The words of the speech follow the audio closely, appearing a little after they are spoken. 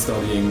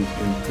Studying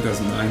in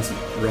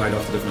 2009, right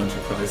after the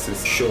financial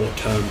crisis.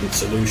 Short-term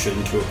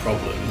solution to a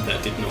problem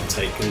that did not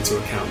take into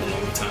account the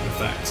longer-term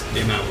effects.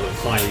 The amount of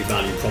highly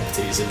valued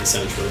properties in the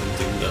central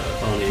London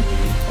that aren't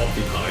even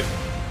occupied.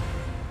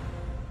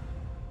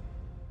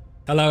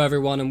 Hello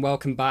everyone and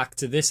welcome back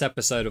to this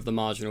episode of the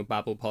Marginal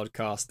Babble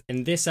podcast.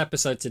 In this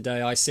episode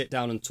today I sit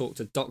down and talk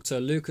to Dr.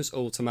 Lukas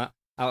Altermatt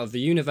out of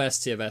the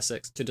University of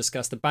Essex to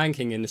discuss the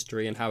banking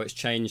industry and how it's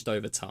changed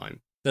over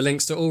time. The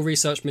links to all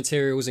research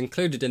materials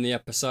included in the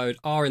episode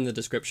are in the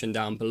description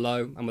down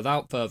below, and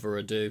without further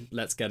ado,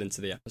 let's get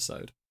into the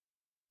episode.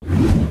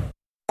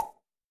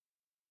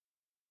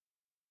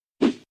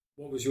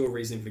 What was your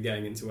reason for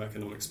getting into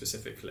economics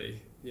specifically?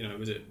 You know,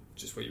 was it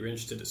just what you were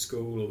interested in at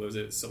school, or was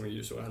it something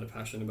you sort of had a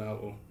passion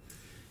about? Or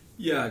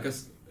Yeah, I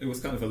guess it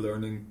was kind of a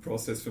learning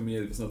process for me.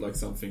 It was not like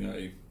something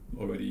I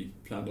already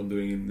planned on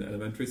doing in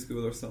elementary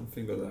school or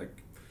something, but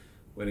like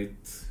when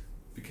it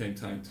became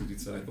time to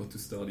decide what to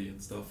study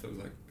and stuff,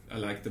 I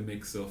like the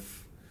mix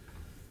of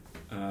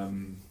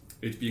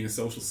it being a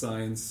social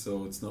science,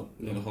 so it's not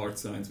a hard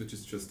science which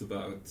is just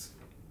about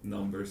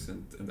numbers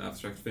and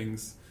abstract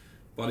things,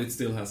 but it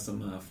still has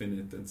some math in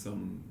it and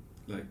some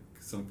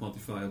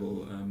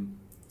quantifiable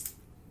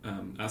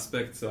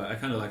aspects. So I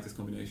kind of like this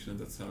combination, and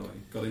that's how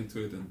I got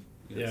into it. And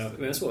I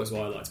mean, that's what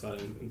I liked about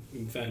it,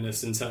 in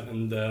fairness, and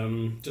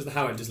just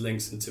how it just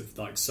links into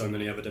like so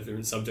many other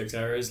different subject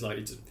areas.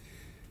 Like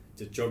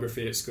did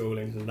geography at school,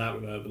 links into that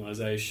with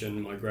urbanisation,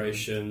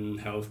 migration,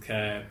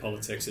 healthcare,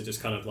 politics. It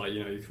just kind of like,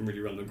 you know, you can really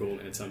run the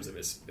gauntlet in terms of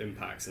its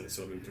impacts and its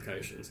sort of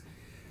implications.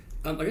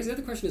 I guess the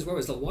other question as well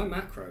is like, why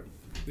macro?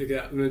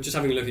 I mean, just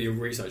having a look at your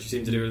research, you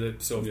seem to do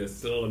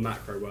a lot of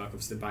macro work,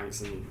 obviously the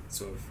banks and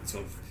sort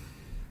of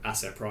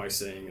asset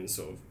pricing and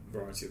sort of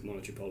variety of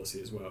monetary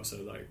policy as well.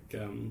 So like,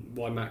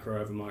 why macro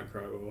over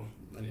micro or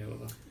any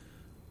other?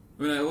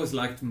 I mean, I always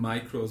liked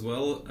micro as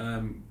well.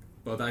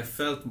 But I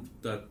felt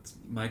that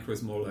micro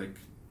is more like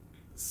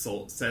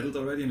settled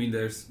already. I mean,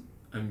 that's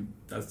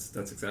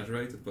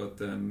exaggerated, but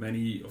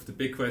many of the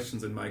big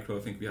questions in micro,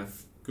 I think we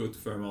have good,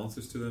 firm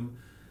answers to them.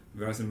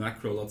 Whereas in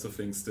macro, lots of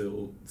things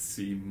still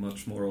seem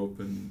much more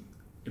open,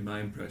 in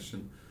my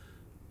impression.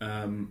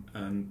 And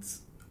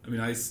I mean,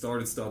 I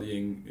started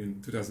studying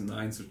in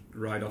 2009, so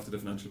right after the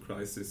financial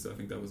crisis. So I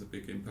think that was a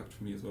big impact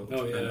for me as well.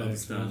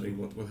 Understanding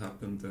what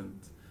happened and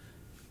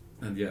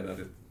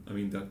I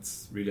mean,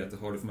 that's really at the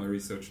heart of my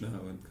research now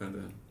and kind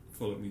of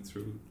followed me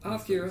through. I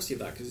have curiosity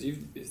of that, because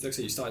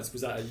you started,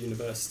 was that at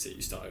university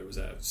you started, or was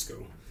that at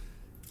school?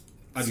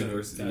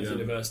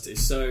 University.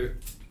 So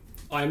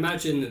I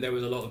imagine that there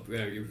was a lot of, you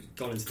know, you've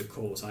gone into the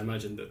course, I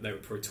imagine that they were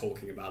probably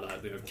talking about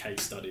that, you know,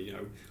 case study, you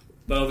know,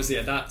 but obviously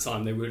at that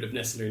time they would have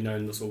necessarily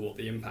known sort of what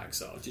the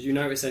impacts are. Did you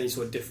notice any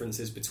sort of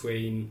differences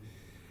between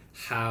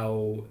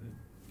how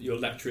your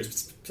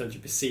lecturers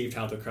potentially perceived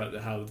how the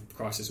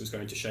crisis was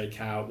going to shake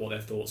out, what their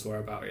thoughts were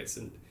about it,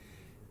 and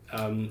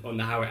on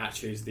how it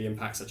actually is the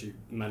impacts actually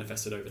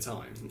manifested over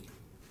time?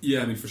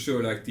 Yeah, I mean, for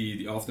sure, like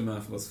the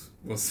aftermath was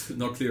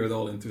not clear at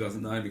all in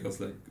 2009, because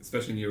like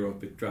especially in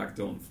Europe it dragged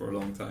on for a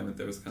long time, and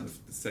there was kind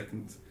of the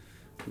second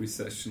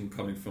recession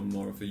coming from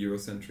more of a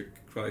Eurocentric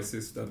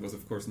crisis that was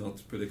of course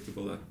not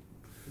predictable,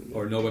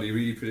 or nobody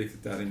really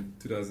predicted that in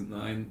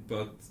 2009.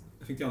 But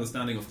I think the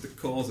understanding of the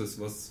causes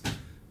was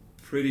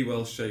pretty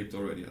well shaped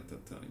already at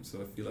that time.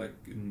 So I feel like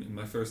in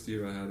my first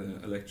year I had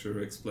a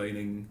lecturer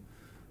explaining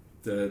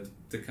the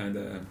kind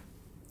of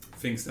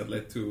things that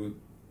led to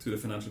the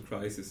financial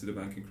crisis, to the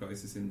banking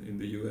crisis in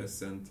the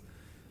US, and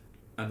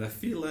I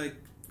feel like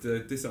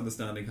this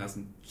understanding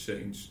hasn't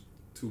changed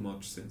too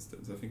much since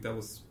then. So I think that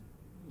was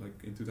like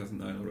in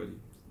 2009 already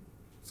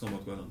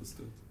somewhat well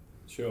understood.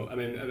 Sure. I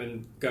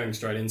mean, going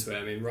straight into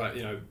it, I mean, right,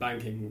 you know,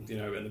 banking, you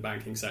know, and the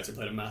banking sector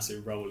played a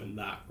massive role in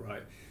that,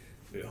 right?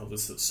 The whole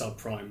sort of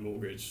subprime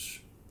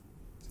mortgage,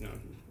 you know,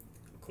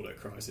 call it a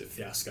crisis,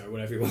 fiasco,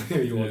 whatever you want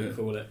to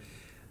call it.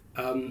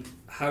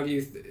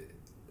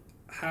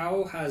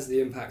 How has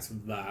the impact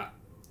of that?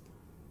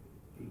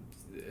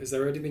 Has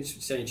there already been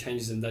any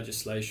changes in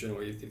legislation, or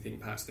do you think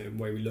perhaps the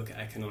way we look at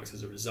economics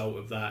as a result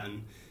of that,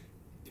 and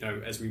you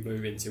know, as we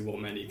move into what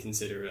many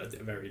consider a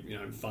very, you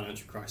know,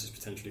 financial crisis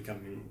potentially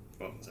coming?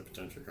 Well, I say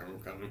potentially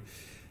coming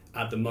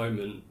at the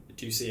moment.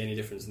 Do you see any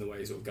difference in the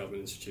way sort of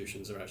government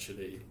institutions are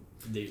actually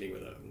dealing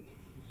with it?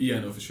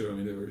 Yeah, no, for sure. I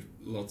mean, there were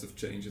lots of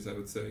changes, I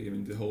would say. I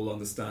mean, the whole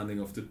understanding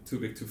of the too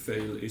big to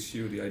fail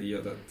issue, the idea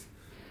that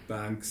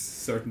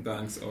certain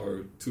banks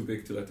are too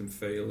big to let them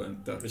fail,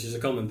 and that, which is a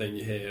common thing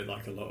you hear,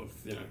 like a lot of,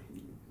 you know,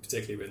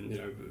 particularly when, you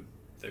know,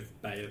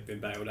 they've been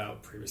bailed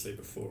out previously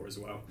before as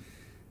well.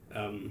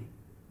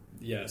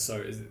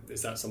 So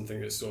is that something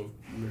that's sort of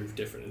moved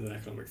different in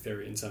economic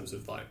theory in terms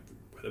of like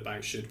whether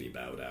banks should be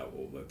bailed out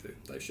or whether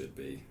they should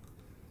be?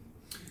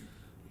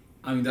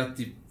 I mean, that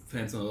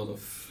depends on a lot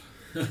of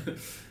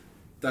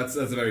that's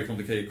a very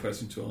complicated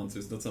question to answer.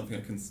 It's not something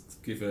I can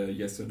give a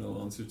yes or no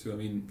answer to. I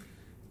mean,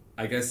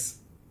 I guess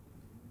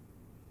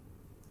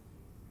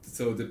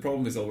so. The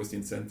problem is always the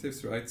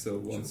incentives, right? So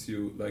once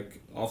you,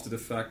 after the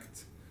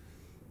fact,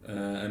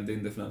 and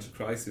in the financial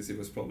crisis, it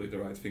was probably the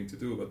right thing to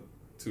do. But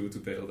to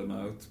bail them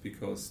out,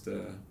 because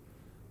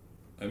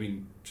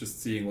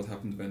just seeing what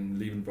happened when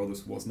Lehman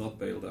Brothers was not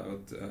bailed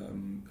out,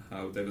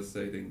 how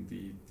devastating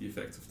the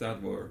effects of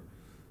that were,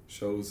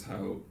 shows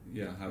how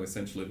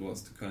essential it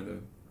was to kind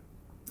of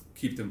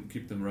keep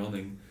them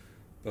running.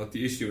 But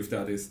the issue with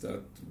that is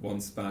that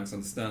once banks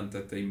understand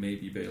that they may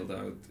be bailed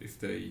out if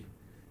they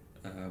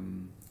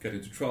get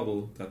into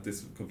trouble, that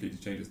this completely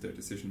changes their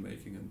decision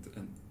making,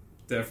 and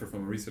therefore,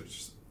 from a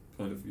research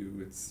point of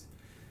view, it's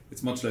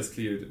much less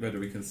clear whether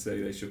we can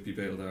say they should be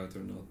bailed out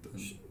or not.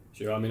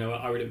 Sure. I mean,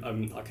 I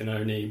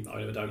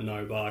don't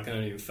know, but I can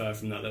only infer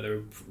from that there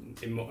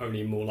would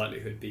only more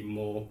likelihood be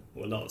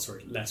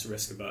less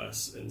risk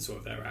averse in sort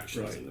of their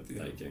actions and the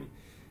taking.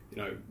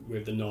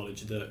 With the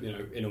knowledge that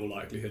in all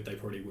likelihood they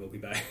probably will be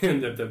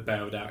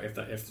bailed out if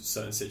a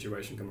certain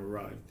situation can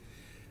arrive.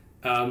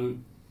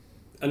 And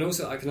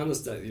also, I can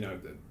understand.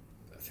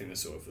 I think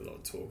there's sort of a lot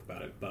of talk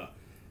about it, but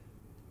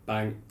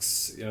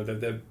banks,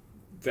 they're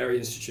very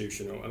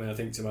institutional. I mean, I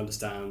think to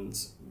understand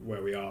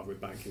where we are with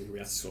banking, we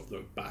have to sort of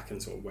look back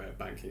and sort of where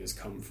banking has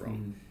come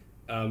from,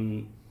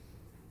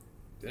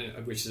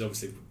 which is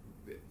obviously,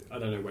 I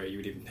don't know where you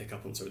would even pick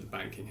up on sort of the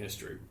banking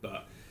history,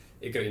 but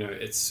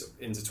it's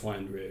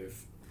intertwined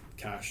with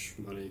cash,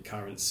 money,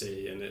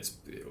 currency, and it's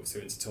also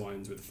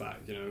intertwined with the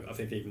fact, I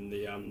think even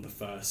the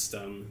first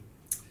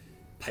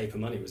paper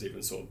money was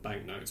even sort of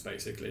banknotes,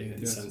 basically,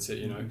 in the sense that,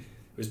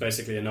 it was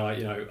basically it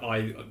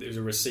was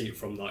a receipt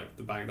from like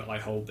the bank that I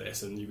hold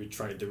this, and you would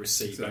trade the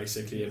receipt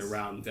basically in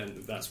around,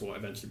 then that's what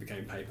eventually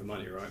became paper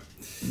money, right?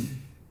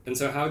 And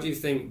so how do you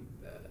think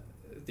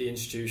the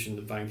institution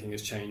of banking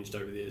has changed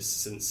over the years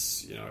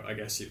since, I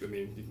guess you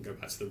can go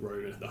back to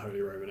the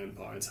Holy Roman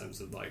Empire in terms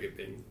of like it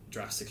being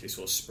drastically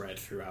sort of spread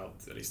throughout,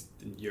 at least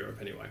in Europe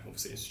anyway,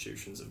 obviously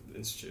institutions of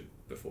institute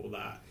before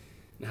that,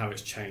 and how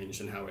it's changed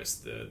and how it's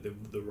the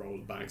role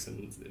of banks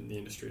in the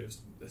industry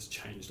has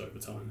changed over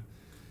time.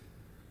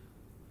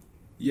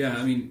 Yeah,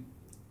 I mean,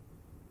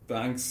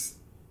 banks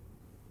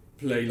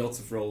play lots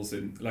of roles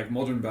in, like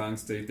modern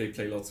banks, they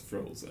play lots of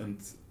roles,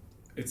 and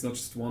it's not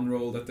just one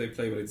role that they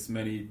play, but it's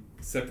many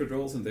separate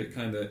roles, and they're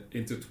kind of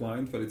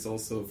intertwined, but it's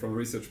also, from a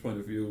research point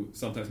of view,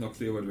 sometimes not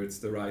clear whether it's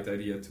the right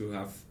idea to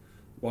have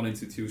one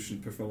institution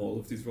perform all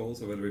of these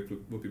roles, or whether it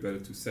would be better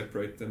to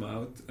separate them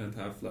out and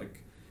have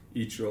like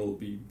each role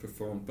be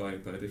performed by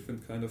a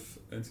different kind of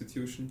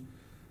institution.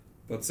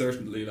 But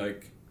certainly,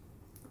 like,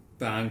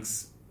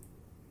 banks,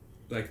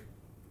 like,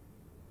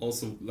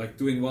 also, like,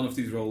 doing one of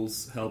these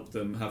roles helped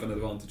them have an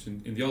advantage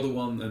in the other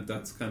one, and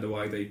that's kind of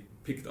why they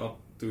picked up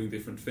doing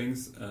different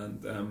things,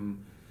 and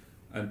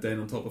then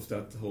on top of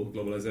that, the whole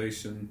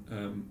globalization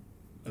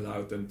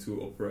allowed them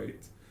to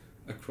operate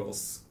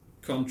across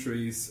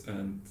countries,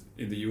 and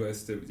in the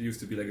US there used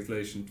to be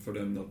legislation for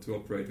them not to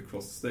operate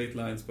across state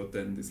lines, but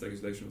then this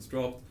legislation was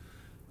dropped,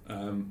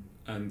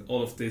 and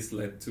all of this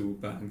led to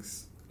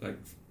banks like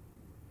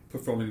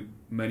performing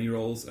many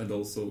roles, and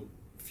also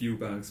few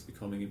banks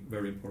becoming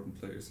very important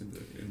players in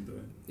the.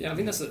 Yeah, I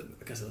think that's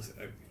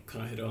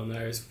kind of hit on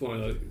there. It's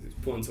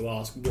important to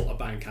ask what a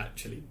bank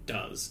actually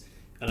does,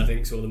 and I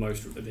think sort of the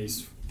most of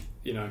these,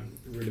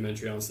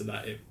 rudimentary answer to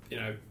that, it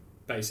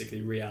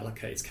basically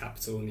reallocates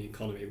capital in the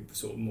economy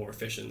sort of more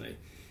efficiently.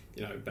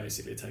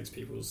 Basically it takes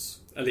people's,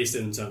 at least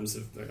in terms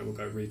of, we'll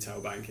go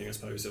retail banking, I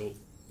suppose, or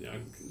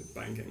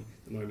banking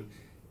at the moment,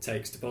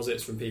 takes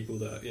deposits from people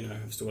that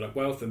have stored up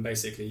wealth, and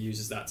basically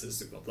uses that to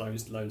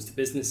loans to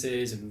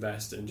businesses,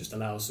 invest, and just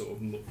allows sort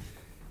of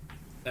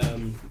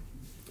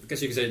I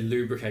guess you could say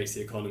lubricates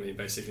the economy,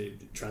 basically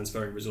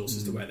transferring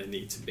resources to where they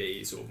need to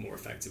be sort of more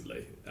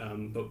effectively.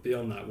 But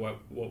beyond that,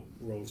 what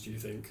roles do you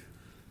think?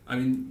 I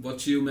mean,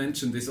 what you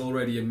mentioned is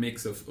already a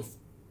mix of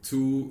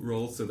two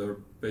roles that are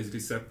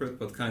basically separate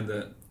but kind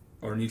of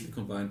are neatly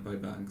combined by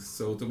banks.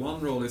 So the one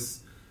role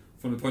is,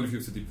 from the point of view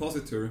of the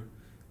depositor,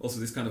 also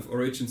this kind of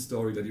origin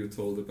story that you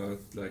told about,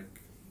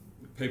 like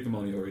paper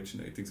money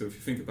originating. So if you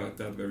think about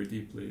that very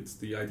deeply, it's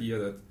the idea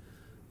that,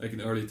 like,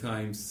 in early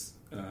times,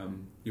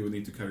 you would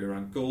need to carry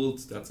around gold.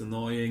 That's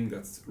annoying,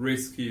 that's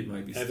risky, it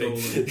might be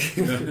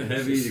stolen.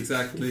 Heavy,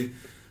 exactly.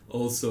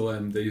 Also,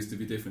 there used to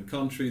be different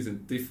countries,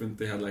 and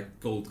they had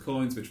like gold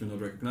coins which were not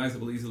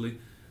recognizable easily.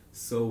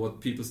 So what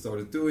people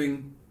started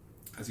doing,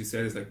 as you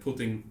said, is like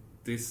putting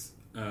this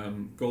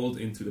gold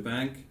into the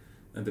bank,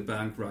 and the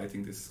bank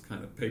writing this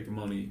kind of paper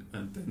money,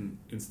 and then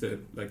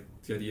instead, like,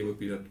 the idea would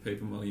be that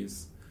paper money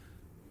is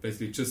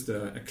basically just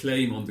a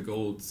claim on the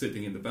gold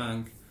sitting in the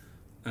bank,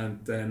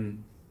 and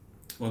then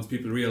once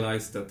people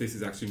realized that this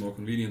is actually more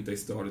convenient, they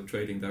started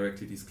trading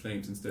directly these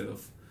claims instead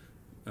of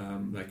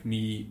like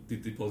me, the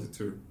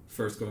depositor,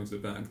 first going to the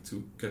bank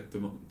to get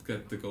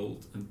the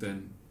gold and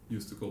then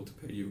use the gold to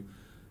pay you.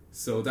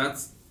 So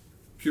that's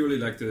purely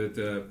like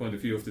the point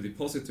of view of the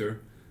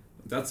depositor.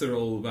 That's a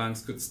role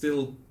banks could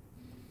still,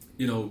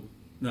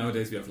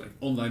 nowadays we have like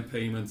online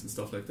payments and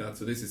stuff like that.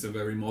 So this is a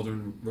very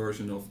modern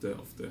version of the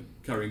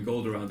carrying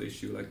gold around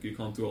issue. Like, you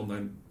can't do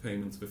online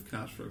payments with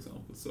cash, for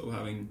example. So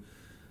having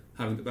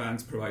the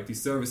banks provide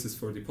these services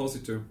for a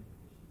depositor,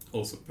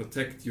 also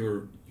protect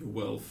your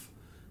wealth,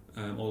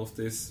 all of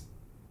this,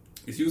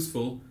 is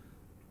useful,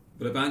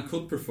 but a bank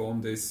could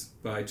perform this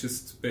by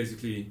just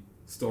basically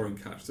storing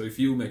cash. So if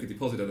you make a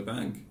deposit at a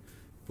bank,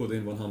 put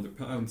in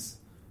 £100,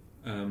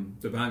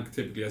 the bank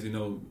typically, as you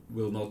know,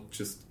 will not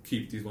just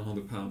keep these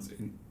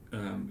 £100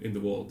 in the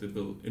vault. It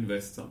will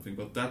invest something,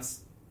 but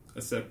that's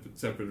a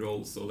separate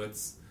role. So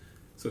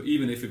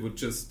even if it would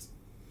just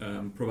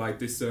provide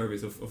this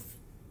service of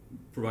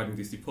providing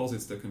these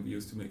deposits that can be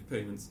used to make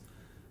payments,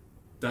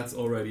 that's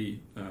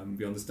already,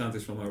 we understand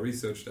this from our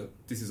research, that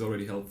this is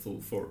already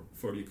helpful for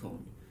the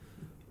economy.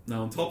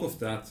 Now, on top of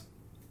that,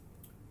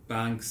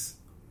 banks,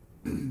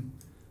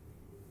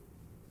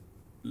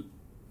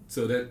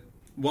 so that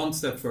one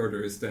step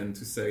further is then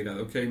to say that,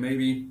 okay,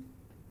 maybe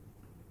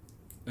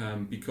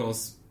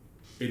because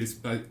it is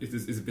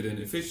a bit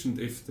inefficient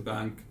if the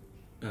bank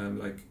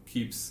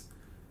keeps,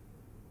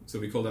 so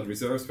we call that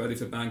reserves, right?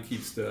 If a bank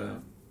keeps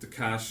the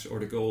cash or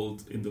the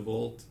gold in the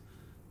vault,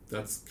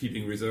 that's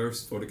keeping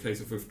reserves for the case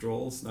of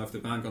withdrawals. Now, if the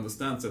bank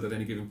understands that at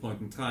any given point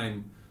in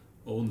time,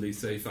 only,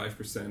 say,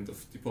 5%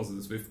 of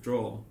depositors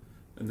withdraw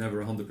and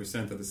never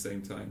 100% at the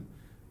same time,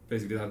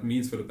 basically that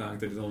means for the bank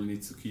that it only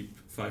needs to keep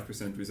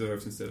 5%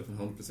 reserves instead of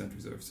 100%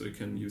 reserves, so it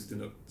can use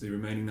the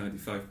remaining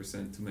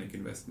 95% to make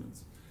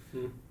investments.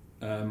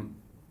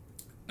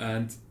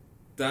 And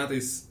that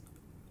is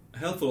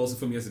helpful also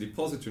for me as a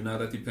depositor. Now,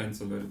 that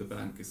depends on whether the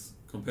bank is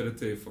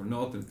competitive or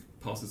not and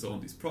passes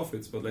on these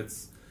profits, but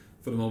let's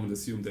for the moment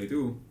assume they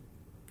do.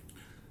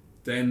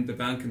 Then the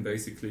bank can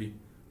basically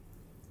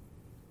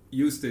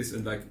use this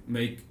and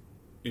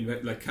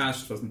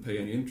cash doesn't pay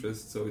any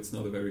interest, so it's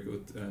not a very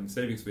good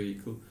savings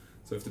vehicle.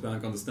 So if the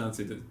bank understands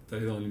that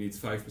it only needs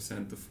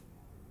 5% of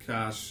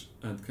cash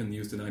and can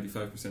use the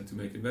 95% to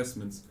make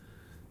investments,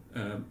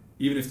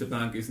 even if the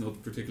bank is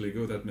not particularly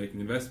good at making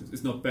investments,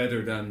 it's not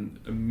better than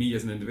me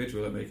as an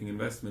individual at making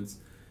investments.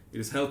 It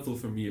is helpful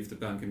for me if the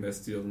bank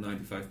invests the other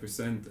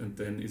 95% and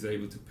then is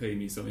able to pay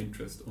me some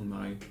interest on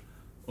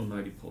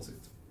my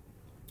deposit.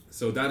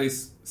 So that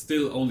is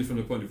still only from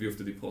the point of view of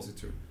the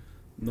depositor,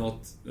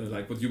 not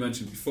like what you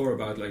mentioned before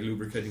about like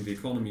lubricating the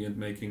economy and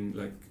making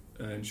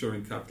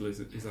ensuring capital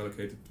is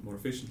allocated more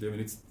efficiently. I mean,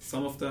 it's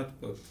some of that,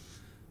 but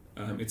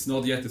it's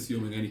not yet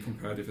assuming any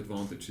comparative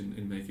advantage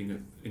in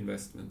making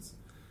investments.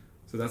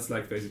 So that's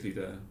like basically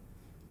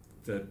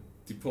the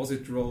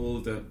deposit role,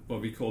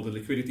 what we call the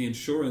liquidity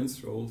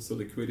insurance role. So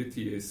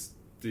liquidity is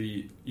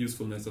the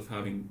usefulness of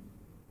having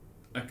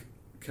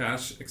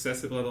cash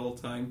accessible at all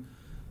time.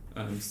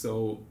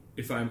 So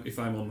if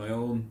I'm on my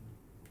own,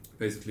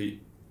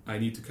 basically I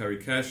need to carry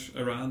cash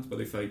around, but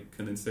if I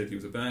can instead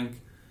use a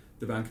bank,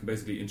 the bank can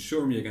basically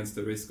insure me against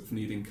the risk of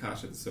needing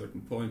cash at a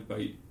certain point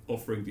by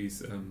offering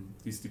these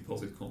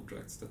deposit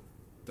contracts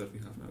that we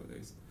have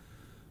nowadays.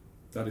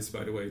 That is,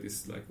 by the way,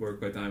 this work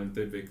by Diamond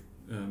Dybvig.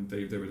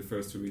 They were the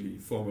first to really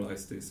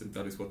formalize this, and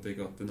that is what they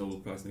got the Nobel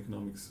Prize in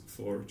Economics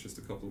for just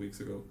a couple of weeks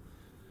ago.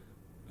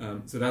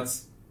 So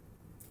that's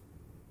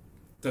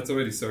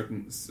already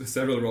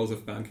several roles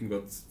of banking,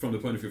 but from the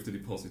point of view of the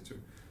depositor.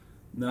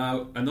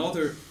 Now,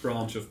 another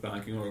branch of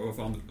banking, or of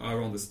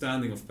our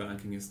understanding of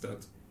banking, is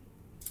that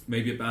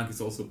maybe a bank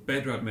is also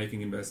better at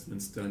making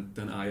investments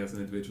than I as an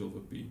individual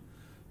would be.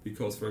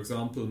 Because, for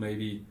example,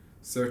 maybe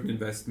certain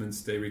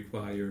investments, they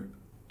require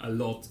a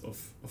lot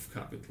of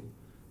capital.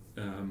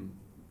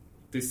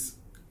 This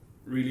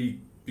really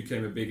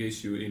became a big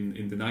issue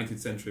in the 19th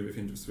century with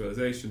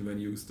industrialization, when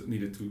you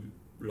needed to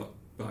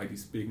buy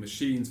these big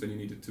machines, when you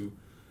needed to,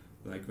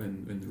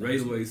 when the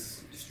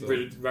railways...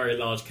 Very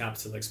large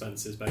capital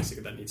expenses,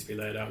 basically, that need to be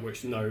laid out,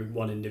 which no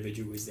one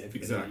individual is ever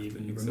going to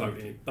even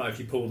remotely. But if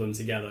you pull them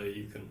together,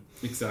 you can...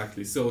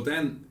 Exactly. So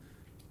then,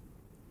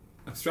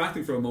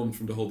 abstracting for a moment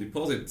from the whole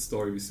deposit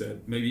story we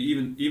said, maybe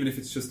even if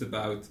it's just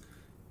about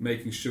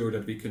making sure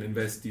that we can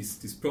invest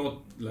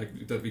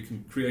that we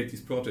can create these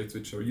projects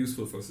which are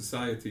useful for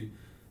society,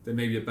 then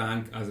maybe a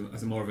bank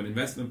as a more of an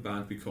investment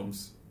bank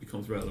becomes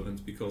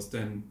relevant, because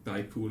then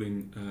by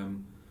pooling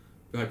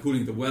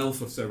the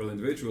wealth of several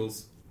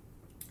individuals,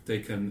 they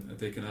can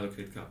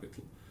allocate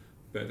capital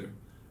better.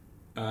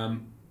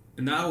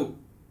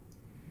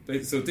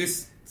 So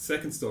this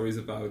second story is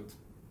about,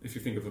 if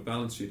you think of a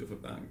balance sheet of a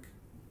bank,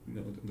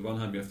 on the one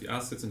hand we have the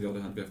assets, on the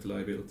other hand we have the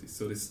liabilities.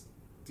 So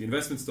the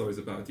investment story is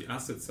about the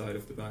asset side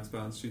of the bank's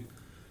balance sheet.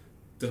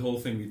 The whole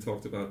thing we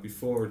talked about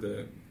before,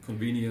 the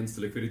convenience,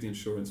 the liquidity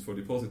insurance for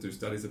depositors,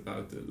 that is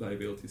about the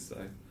liability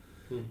side.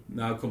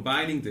 Now,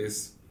 combining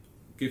this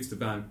gives the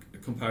bank a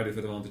comparative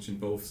advantage in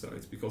both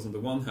sides, because on the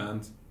one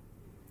hand,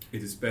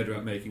 it is better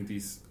at making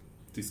these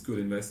good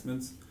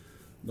investments.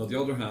 On the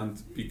other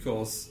hand,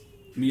 because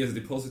me as a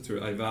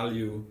depositor, I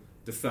value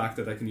the fact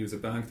that I can use a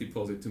bank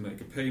deposit to make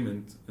a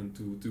payment and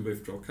to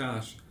withdraw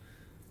cash.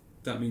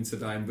 That means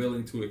that I am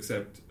willing to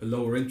accept a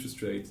lower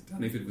interest rate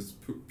than if it was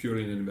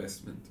purely an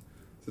investment.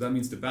 So that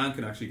means the bank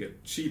can actually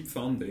get cheap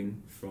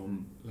funding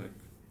from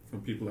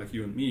people like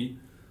you and me,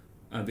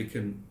 and they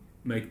can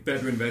make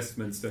better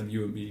investments than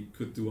you and me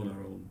could do on our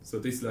own. So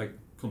this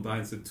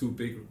combines the two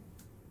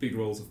big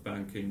roles of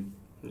banking,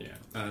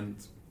 and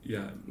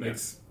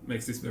makes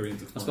this very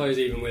intertwined. I suppose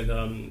even with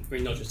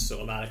not just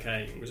sort of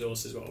allocating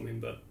resources, what I mean,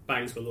 but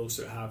banks will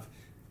also have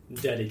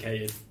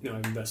dedicated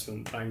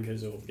investment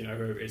bankers, or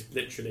who is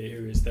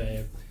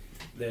their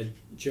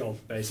job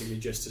basically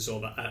just to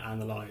sort of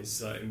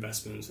analyse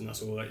investments, and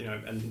that's all that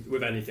and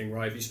with anything,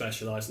 right, if you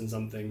specialise in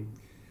something,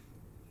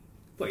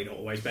 well, you're not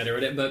always better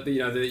at it, but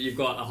you've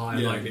got a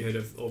higher likelihood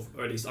of, or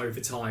at least over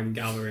time,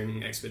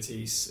 gathering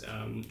expertise,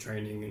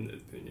 training and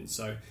opinions.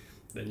 So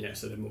then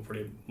so they're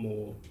probably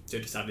more to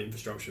just have the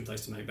infrastructure in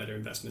place to make better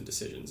investment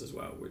decisions as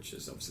well, which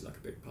is obviously like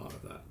a big part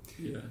of that.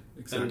 Yeah,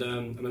 exactly.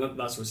 And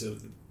that's what's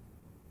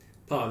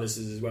part of this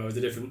is as well as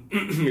the different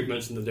we've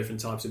mentioned the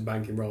different types of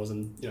banking roles,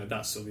 and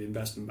that's sort of the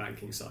investment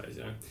banking side,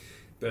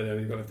 but then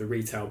we've got the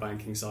retail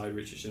banking side,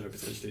 which is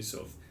potentially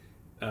sort of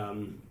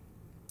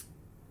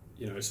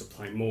sort of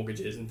playing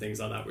mortgages and things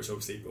like that, which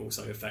obviously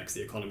also affects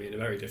the economy in a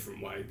very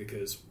different way,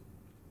 because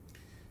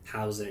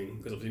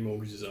obviously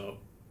mortgages are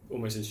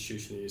almost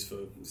institutionally used for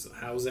sort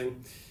of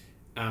housing,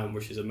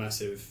 which is a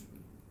massive,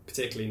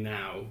 particularly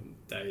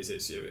nowadays,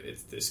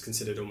 it's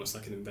considered almost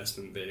like an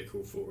investment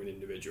vehicle for an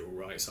individual,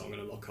 right? So I'm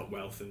going to lock up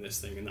wealth in this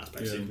thing, and that's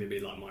basically going to be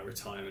like my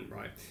retirement,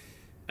 right?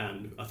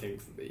 And I think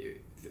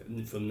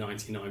for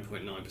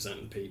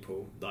 99.9% of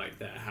people, like,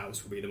 their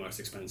house will be the most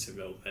expensive,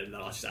 the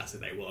largest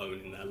asset they will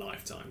own in their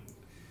lifetime.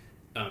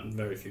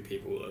 Very few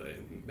people,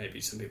 maybe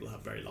some people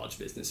have very large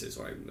businesses,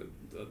 right?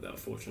 They're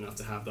fortunate enough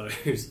to have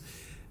those.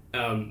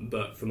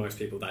 But for most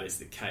people, that is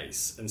the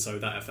case, and so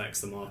that affects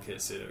the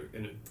markets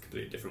in a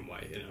completely different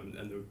way.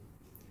 And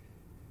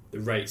the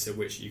rates at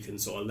which you can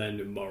sort of lend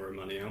and borrow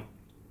money out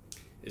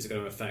is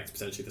going to affect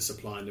potentially the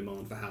supply and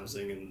demand for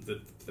housing and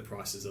the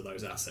prices of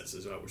those assets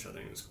as well, which I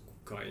think is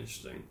quite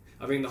interesting.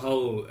 I think the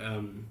whole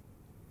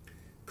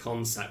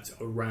concept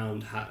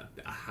around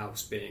a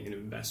house being an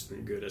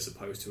investment good as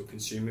opposed to a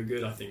consumer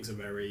good, I think it's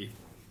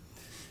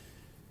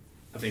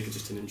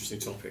just an interesting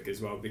topic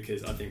as well,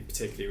 because I think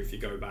particularly if you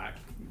go back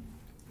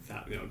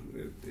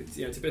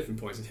to different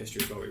points in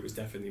history as well, it was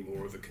definitely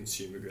more of a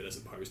consumer good as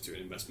opposed to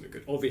an investment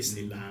good.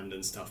 Obviously land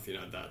and stuff,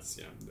 that's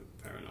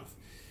fair enough,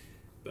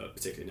 but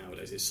particularly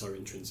nowadays it's so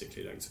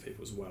intrinsically linked to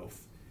people's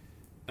wealth.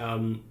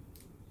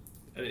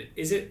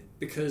 Is it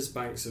because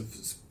banks have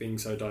been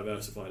so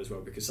diversified as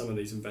well? Because some of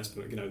these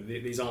investment,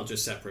 these aren't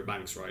just separate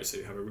banks, right? So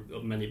you have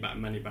many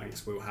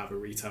banks will have a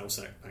retail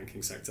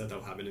banking sector.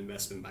 They'll have an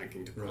investment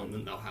banking department.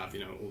 Right. They'll have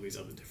all these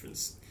other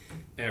different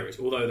areas.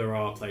 Although there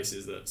are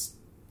places that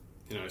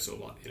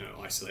sort of like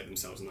isolate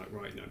themselves and like,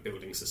 right,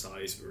 building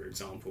societies, for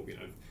example,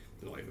 they're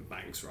not even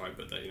banks, right?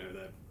 But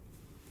they're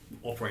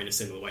operating a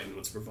similar way and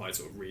want to provide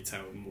sort of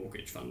retail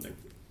mortgage funding.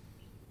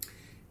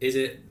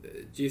 Do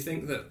you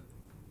think that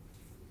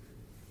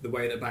the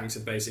way that banks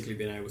have basically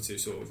been able to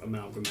sort of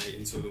amalgamate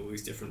into all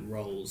these different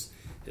roles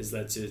has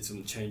led to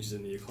some changes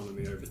in the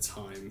economy over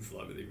time, for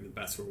like either the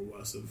better or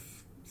worse of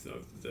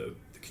the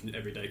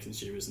everyday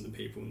consumers and the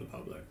people and the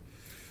public?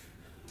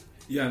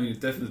 Yeah, I mean, it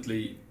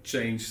definitely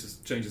changes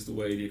the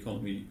way the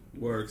economy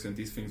works and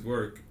these things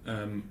work,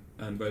 and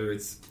whether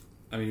it's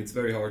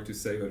very hard to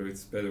say whether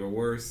it's better or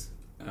worse.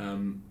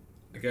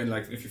 Again,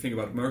 like if you think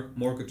about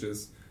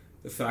mortgages,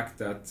 the fact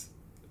that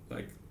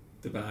like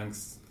the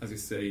banks, as you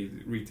say,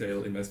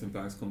 retail investment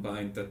banks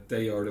combined, that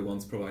they are the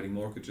ones providing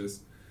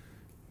mortgages,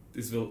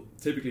 this will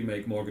typically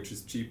make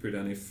mortgages cheaper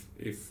than if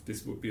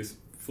this would be a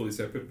fully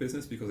separate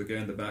business, because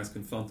again the banks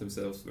can fund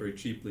themselves very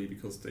cheaply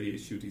because they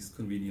issue these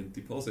convenient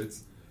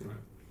deposits. Right.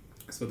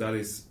 So that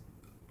means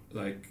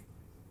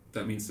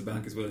the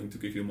bank is willing to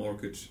give you a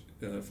mortgage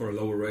for a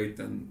lower rate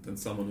than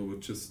someone who would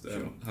just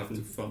have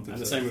to fund themselves.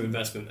 And the same with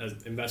investment.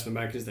 As investment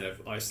bankers, they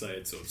have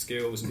isolated sort of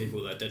skills,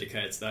 people that are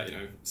dedicated to that,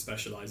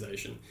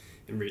 specialisation.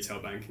 In retail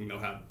banking, they'll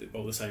have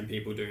all the same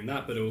people doing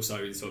that, but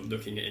also sort of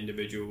looking at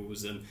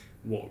individuals and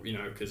what,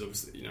 because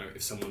obviously,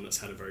 if someone that's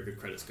had a very good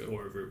credit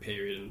score over a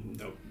period, and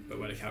the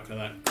way to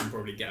calculate that, can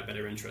probably get a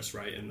better interest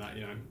rate in that,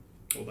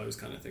 all those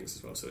kind of things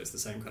as well. So it's the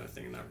same kind of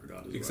thing in that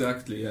regard as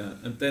exactly, well. Yeah.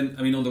 And then,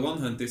 on the one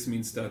hand, this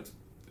means that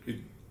it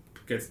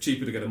gets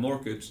cheaper to get a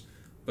mortgage,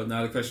 but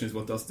now the question is,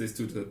 what does this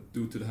do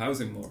to the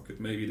housing market?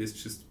 Maybe this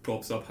just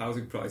props up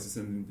housing prices,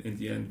 and in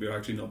the end, we're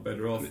actually not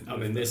better off.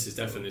 This is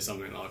definitely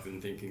something that I've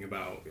been thinking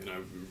about,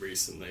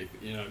 recently.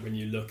 When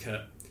you look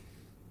at,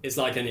 it's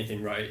like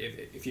anything, right?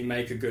 If you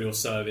make a good or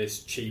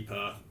service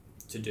cheaper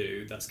to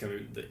do,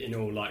 in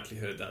all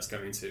likelihood, that's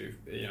going to,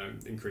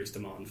 increase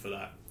demand for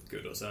that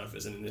good or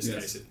service. And in this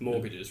case, it's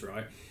mortgages,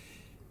 right?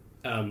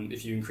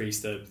 If you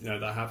increase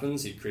that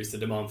happens, you increase the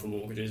demand for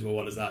mortgages. Well,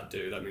 what does that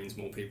do? That means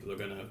more people are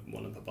going to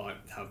want to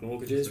have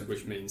mortgages,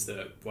 which means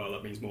that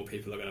means more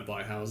people are going to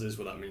buy houses.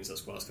 Well, that means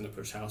that's what's going to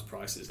push house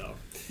prices up.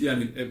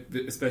 Yeah,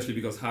 especially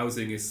because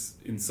housing is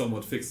in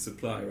somewhat fixed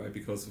supply, right?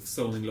 Because of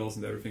zoning laws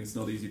and everything, it's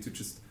not easy to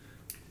just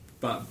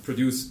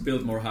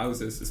build more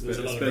houses,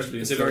 especially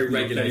it's a very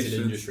regulated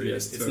industry.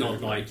 Yes, it's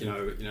not like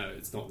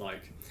it's not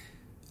like,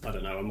 I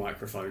don't know, a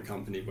microphone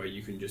company where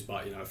you can just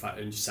buy,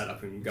 and set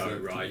up and go,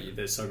 exactly. Right?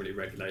 There's so many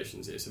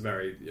regulations. It's a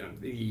very,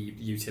 the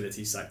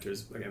utility sector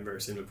is, again, very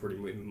similar,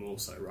 probably even more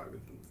so, right, with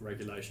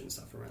regulation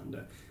stuff around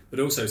it, but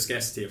also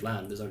scarcity of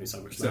land. There's only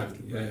so much land.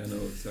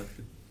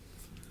 Exactly.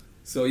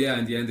 So yeah,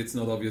 in the end, it's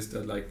not obvious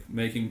that like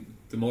making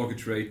the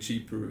mortgage rate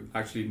cheaper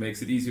actually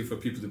makes it easier for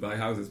people to buy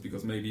houses,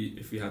 because maybe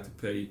if we had to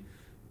pay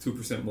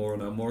 2% more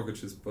on our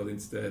mortgages, but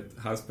instead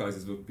house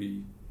prices would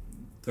be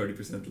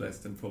 30% less,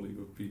 then probably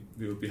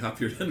we would be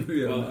happier than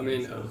we are. Well, now, I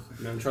mean,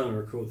 I'm trying to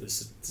recall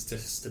this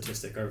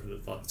statistic over the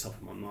top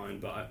of my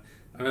mind, but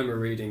I remember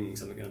reading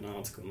something in an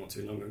article not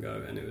too long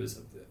ago, and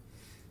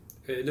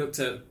it looked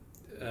at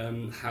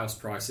house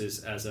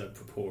prices as a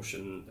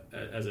proportion,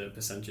 as a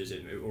percentage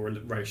or a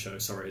ratio,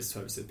 as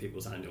opposed to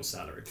people's annual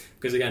salary.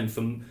 Because again,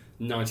 from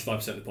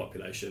 95% of the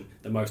population,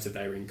 the most of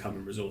their income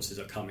and resources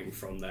are coming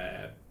from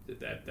their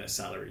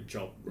salary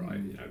job, right?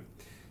 You know,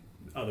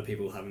 other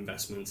people have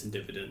investments and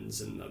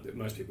dividends, and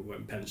most people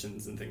work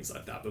pensions and things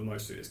like that, but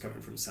most of it is coming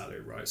from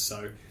salary, right?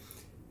 So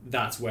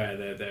that's where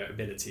their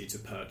ability to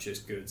purchase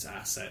goods,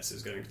 assets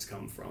is going to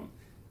come from.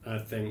 And I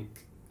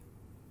think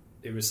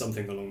it was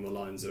something along the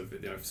lines of,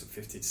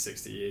 50 to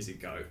 60 years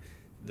ago,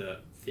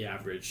 that the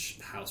average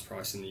house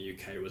price in the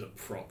UK was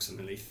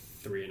approximately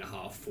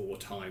 3.5-4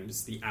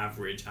 times the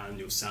average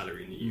annual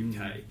salary in the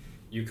UK.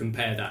 You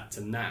compare that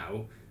to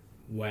now,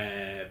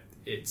 where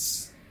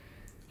it's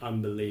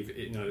unbelievable.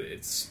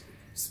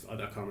 I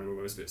can't remember what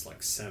it was, but it's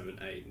like 7,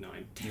 8,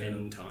 9,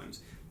 10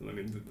 times. I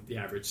mean, the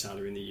average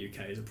salary in the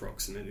UK is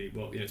approximately,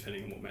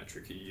 depending on what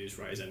metric you use,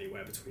 right, is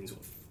anywhere between sort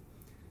of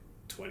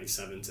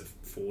 27 to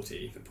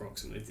 40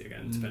 approximately,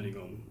 again, depending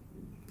on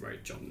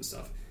rate job and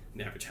stuff.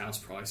 And the average house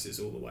price is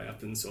all the way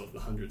up in sort of the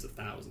hundreds of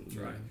thousands,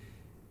 right?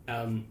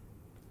 And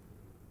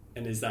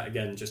is that,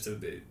 again,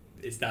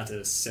 is that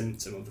a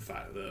symptom of the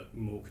fact that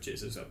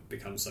mortgages have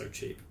become so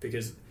cheap?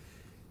 Because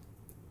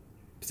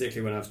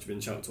particularly when I've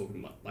been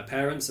talking to my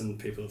parents and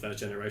people of their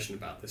generation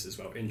about this as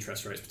well,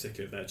 interest rates,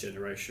 particularly of their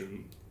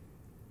generation,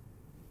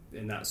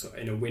 in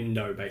a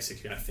window,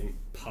 basically, I think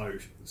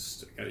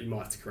post, you might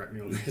have to correct me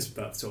on this,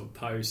 but sort of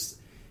post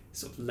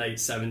sort of late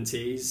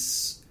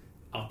 70s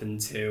up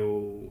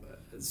until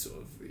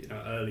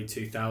early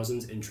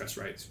 2000s, interest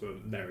rates were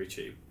very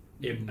cheap.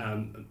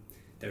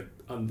 There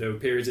were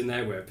periods in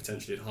there where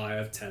potentially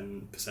higher,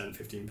 10%,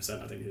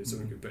 15%, I think it is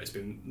something, but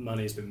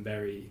money has been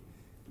very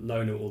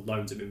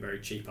loans have been very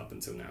cheap up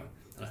until now.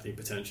 And I think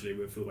potentially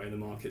with the way the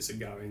markets are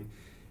going,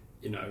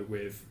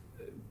 with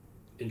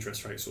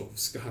interest rates sort of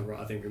skyrocket,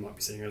 I think we might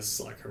be seeing a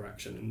slight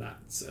correction in that.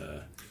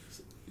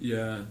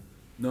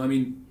 No, I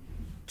mean,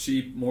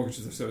 cheap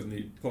mortgages are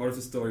certainly part of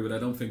the story, but I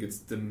don't think it's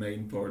the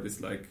main part.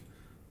 It's like,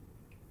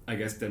 I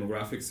guess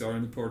demographics are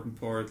an important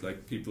part,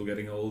 like people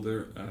getting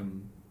older. A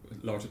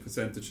larger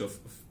percentage of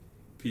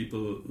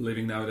people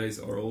living nowadays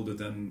are older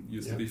than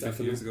used to be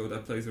 50 years ago.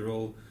 That plays a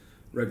role.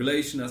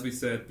 Regulation, as we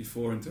said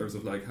before, in terms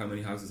of like how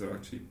many houses are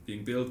actually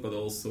being built, but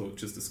also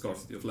just the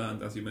scarcity of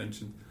land, as you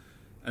mentioned.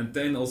 And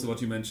then also what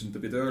you mentioned a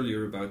bit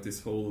earlier about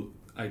this whole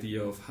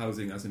idea of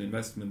housing as an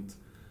investment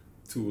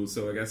tool.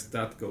 So I guess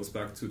that goes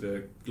back to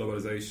the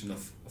globalization of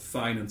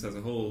finance as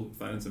a whole,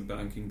 finance and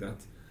banking, that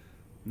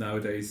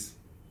nowadays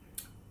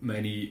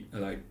many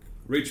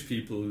rich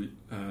people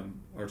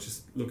are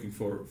just looking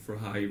for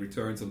high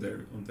returns on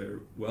their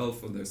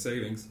wealth, on their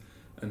savings,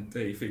 and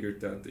they figured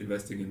that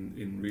investing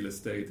in real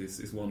estate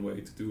is one way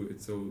to do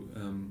it.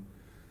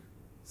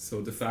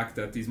 So the fact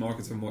that these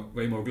markets are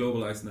way more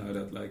globalized now,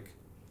 that like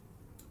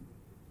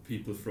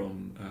people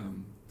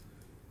from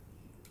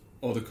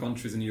other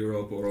countries in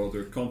Europe or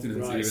other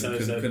continents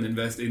can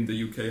invest in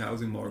the UK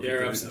housing market.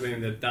 Yeah, I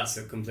mean that's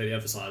a completely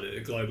other side of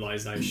it,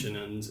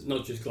 globalization, and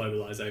not just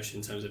globalization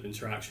in terms of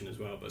interaction as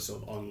well, but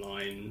sort of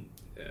online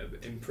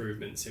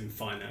improvements in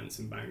finance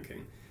and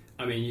banking.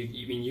 I mean,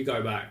 you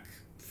go back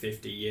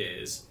 50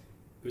 years.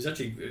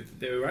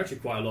 There were actually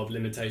quite a lot of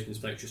limitations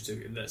placed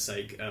to, let's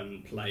say,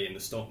 play in the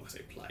stock. I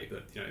say play,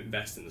 but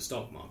invest in the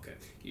stock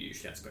market. You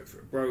usually have to go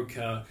through a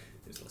broker.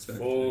 There's lots of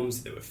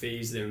forms. There were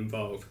fees that are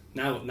involved.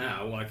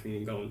 Now I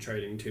can go on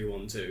Trading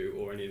 212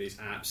 or any of these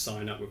apps,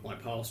 sign up with my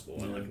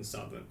passport, and I can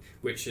start them.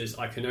 Which is,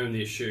 I can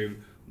only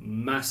assume,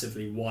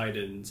 massively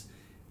widened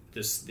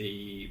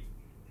the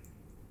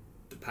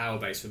power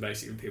base for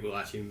basically people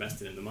actually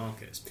investing in the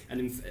markets.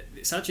 And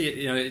it's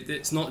actually,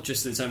 it's not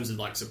just in terms of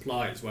like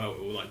supply as well,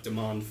 or like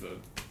demand for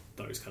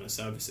those kind of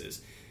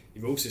services.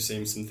 You've also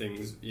seen some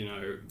things,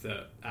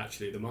 that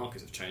actually the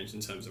markets have changed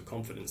in terms of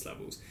confidence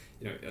levels.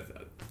 I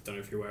don't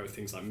know if you're aware of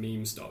things like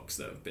meme stocks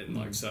that have been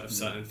like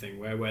certain thing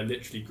where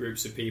literally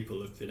groups of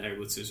people have been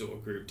able to sort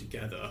of group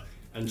together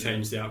and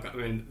change the outcome.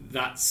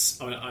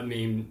 I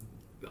mean,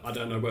 I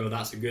don't know whether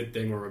that's a good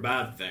thing or a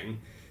bad thing.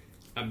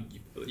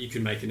 You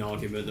can make an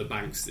argument that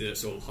banks, the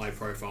sort of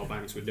high-profile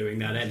banks, were doing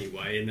that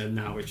anyway, and then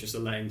now it's just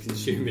letting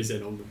consumers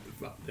in on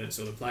the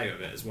sort of play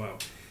of it as well.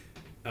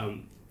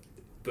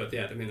 But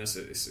yeah, I mean,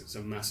 it's a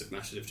massive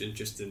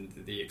just in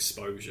the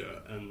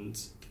exposure, and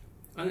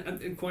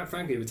quite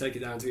frankly, we take it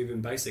down to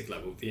even basic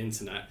level. The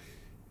internet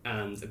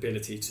and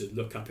ability to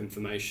look up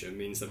information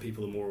means that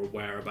people are more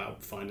aware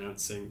about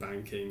financing,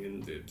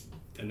 banking,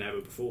 than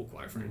ever before,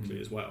 quite frankly,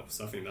 as well.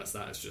 So I think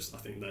that has just,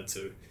 led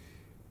to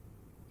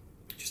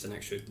just an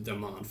extra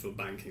demand for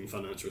banking,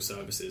 financial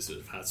services that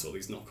have had sort of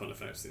these knock-on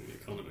effects in the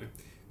economy.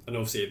 And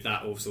obviously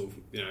that also,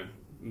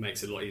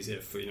 makes it a lot easier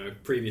for,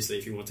 previously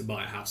if you want to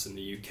buy a house in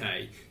the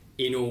UK,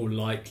 in all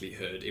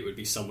likelihood it would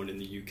be someone in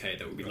the UK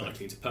that would be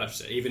likely to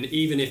purchase it,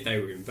 even if they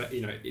were,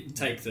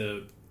 take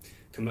the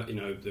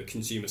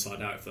consumer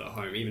side out for the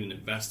home, even an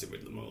investor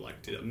would more likely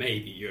do that,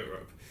 maybe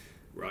Europe,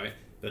 right?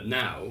 But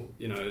now,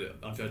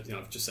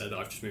 I've just said that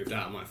I've just moved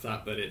out of my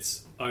flat, but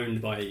it's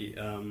owned by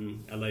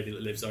a lady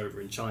that lives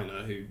over in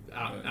China who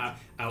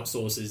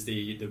outsources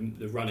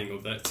the running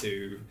of that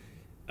to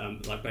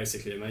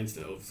basically a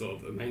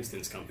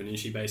maintenance company, and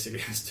she basically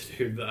has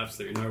to do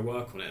absolutely no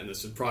work on it. And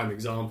it's a prime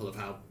example of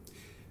how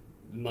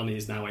money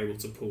is now able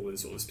to pool in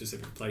sort of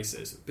specific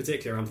places,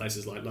 particularly around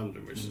places like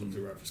London, which is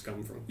obviously where it's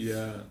come from.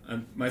 Yeah,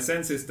 and my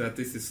sense is that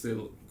this is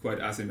still quite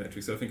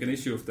asymmetric. So I think an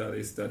issue of that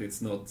is that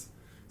it's not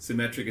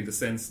symmetric in the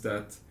sense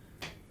that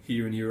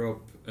here in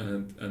Europe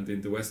and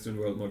in the Western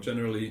world more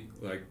generally,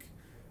 like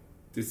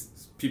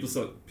people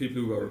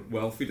who are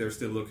wealthy, they're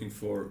still looking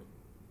for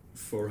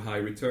high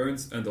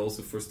returns and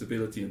also for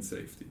stability and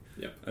safety.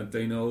 Yep. And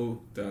they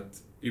know that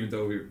even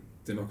though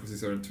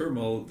democracies are in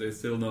turmoil, they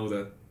still know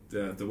that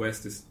the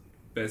West is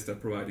best at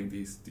providing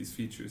these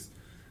features.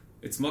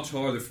 It's much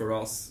harder for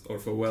us or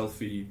for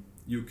wealthy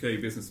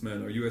UK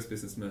businessmen or US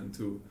businessmen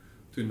to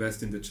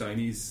invest in the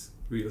Chinese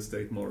real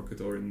estate market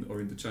or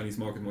in the Chinese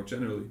market more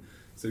generally.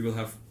 So you will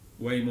have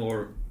way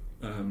more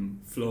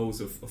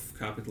flows of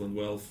capital and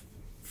wealth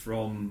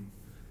from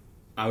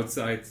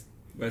outside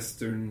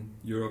Western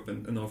Europe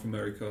and North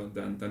America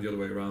than the other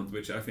way around,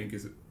 which I think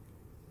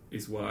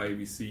is why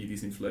we see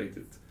these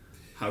inflated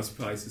house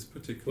prices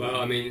particularly.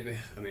 Well, I mean,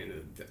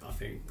 I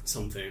think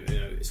something,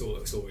 it's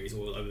always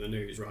all over the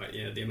news, right?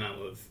 The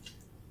amount of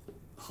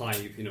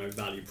high,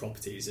 value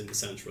properties in the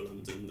central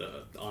London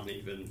that aren't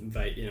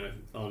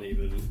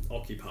even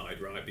occupied,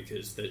 right?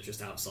 Because they're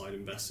just outside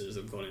investors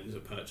have gone in to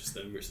purchase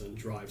them, which then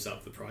drives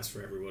up the price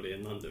for everybody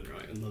in London,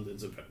 right? And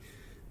London's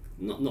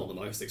not the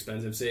most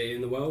expensive city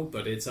in the world,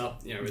 but it's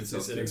up. It's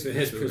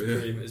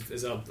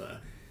up there.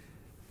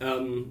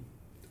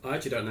 I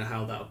actually don't know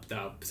how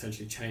that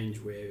potentially change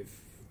with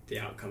the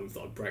outcome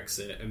of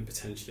Brexit and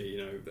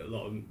potentially,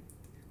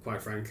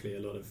 quite frankly, a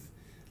lot of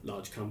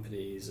large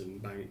companies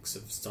and banks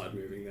have started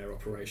moving their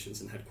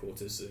operations and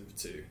headquarters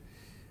to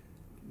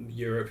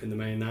Europe in the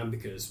mainland,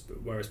 because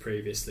whereas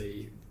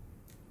previously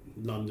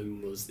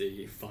London was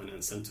the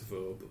finance centre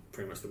for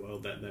pretty much the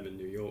world, them in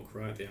New York,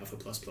 right, the Alpha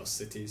plus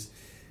cities,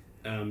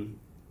 and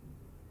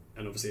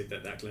obviously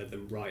that led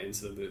them right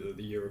into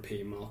the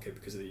European market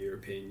because of the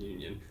European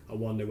Union. I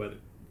wonder whether,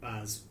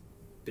 as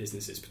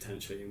businesses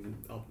potentially and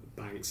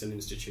banks and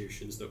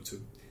institutions look to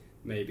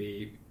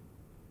maybe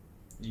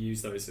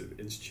use those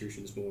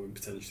institutions more in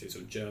potentially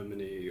sort of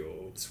Germany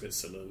or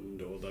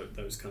Switzerland or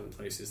those kind of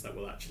places, that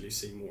will actually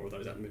see more of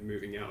those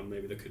moving out, and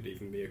maybe there could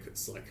even be a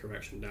slight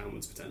correction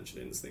downwards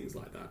potentially and things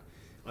like that.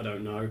 I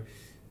don't know.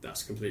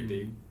 That's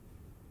completely...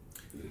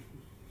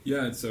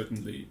 Yeah, it's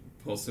certainly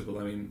possible.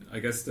 I mean, I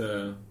guess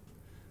the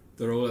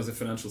role as a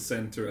financial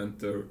centre and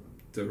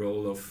the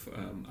role of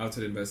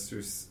outside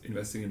investors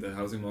investing in the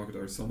housing market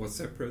are somewhat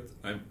separate.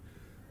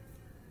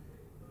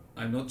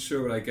 I'm not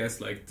sure, but I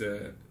guess like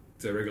the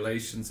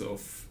regulations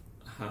of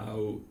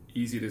how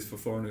easy it is for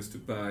foreigners to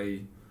buy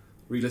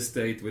real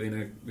estate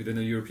within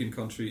a European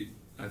country,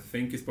 I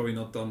think is probably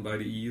not done by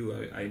the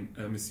EU.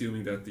 I'm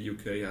assuming that the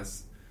UK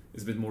is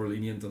a bit more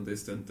lenient on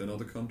this than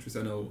other countries.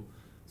 I know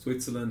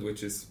Switzerland,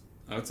 which is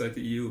outside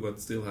the EU but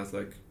still has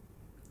like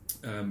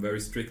very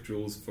strict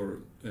rules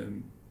for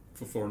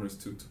foreigners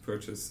to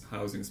purchase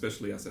housing,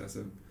 especially as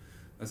an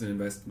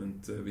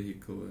investment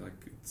vehicle. Like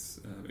it's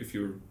if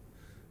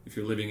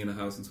you're living in a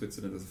house in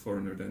Switzerland as a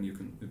foreigner, then you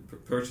can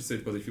purchase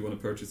it. But if you want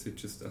to purchase it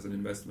just as an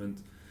investment,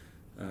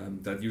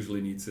 that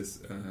usually needs a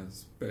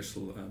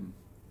special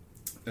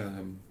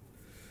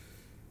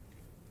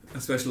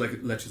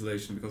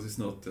legislation, because it's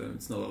not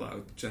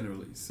allowed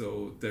generally.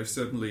 So there's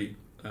certainly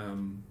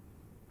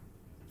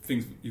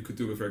things you could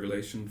do with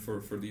regulation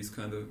for these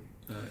kind of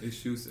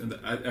issues. And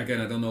I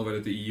don't know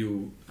whether the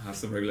EU has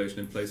some regulation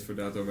in place for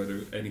that, or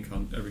whether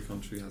every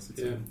country has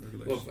its own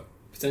regulation. Well,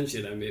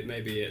 potentially then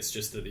maybe it's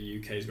just that the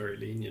UK is very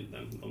lenient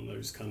then on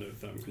those kind of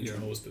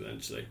controls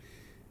potentially.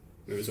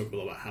 We were talking a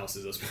lot about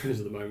houses, I suppose,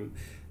 at the moment.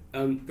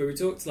 But we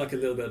talked like a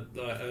little bit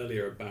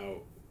earlier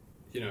about,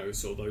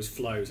 sort of those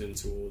flows in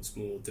towards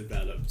more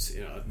developed,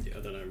 I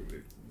don't know,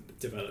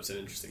 developed's an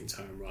interesting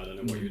term, right? I don't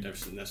know what you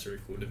would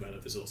necessarily call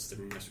developed. There's lots of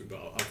different Western,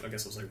 but I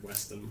guess I'll say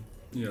Western,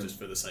 just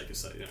for the sake of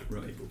saying,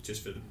 people,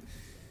 just for the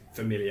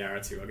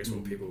familiarity, I guess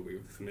what people will be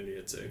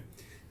familiar to.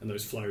 And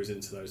those flows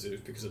into those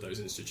because of those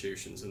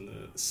institutions and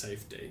the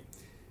safety.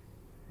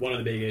 One of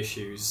the big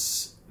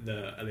issues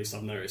that, at least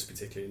I've noticed,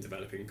 particularly in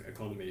developing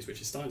economies,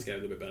 which is starting to get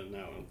a little bit better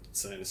now, I'll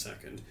say in a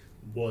second,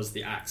 was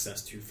the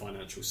access to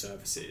financial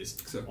services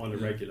on a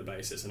regular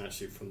basis, and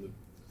actually from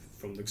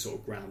the sort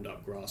of ground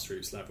up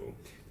grassroots level,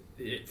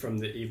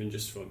 even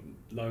just from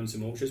loans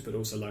and mortgages, but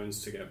also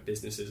loans to get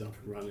businesses up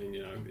and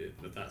running.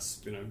 That's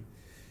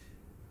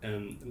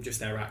and just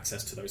their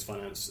access to those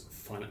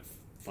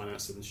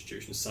financial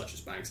institutions such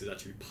as banks is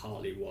actually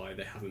partly why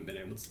they haven't been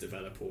able to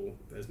develop all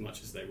as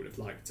much as they would have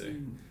liked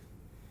to.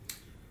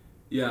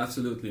 Yeah,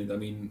 absolutely. And I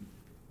mean,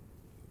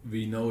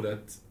 we know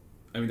that.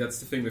 I mean, that's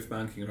the thing with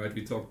banking, right?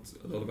 We talked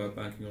a lot about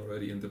banking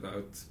already and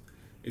about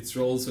its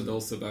roles and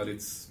also about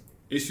its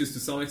issues to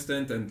some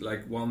extent. And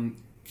like one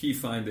key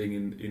finding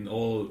in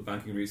all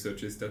banking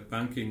research is that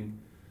banking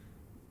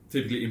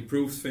typically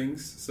improves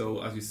things.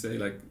 So as you say,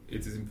 like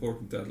it is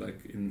important that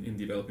like in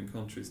developing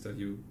countries that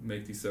you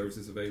make these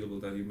services available,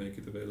 that you make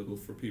it available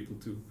for people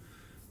to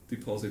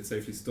deposit,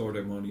 safely store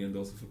their money, and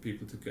also for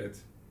people to get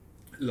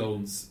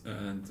loans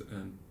and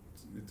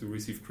to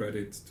receive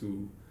credit,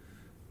 to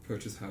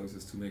purchase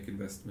houses, to make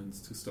investments,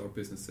 to start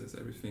businesses,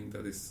 everything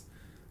that is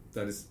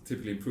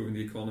typically improving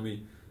the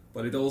economy.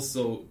 But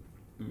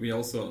we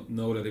also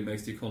know that it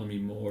makes the economy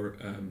more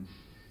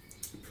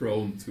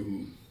prone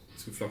to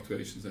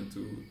fluctuations and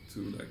to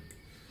like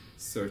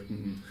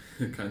certain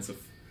kinds of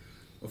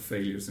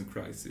failures and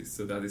crises.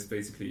 So that is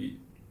basically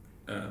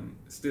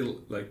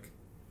still like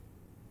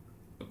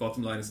a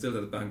bottom line is still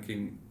that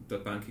banking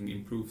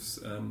improves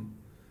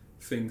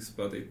things,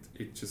 but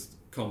it just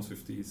comes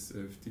with these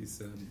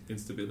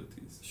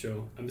instabilities.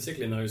 Sure, and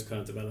particularly in those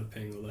kind of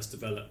developing or less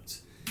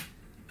developed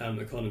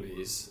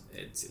economies,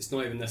 it's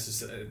not even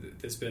necessary.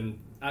 There's been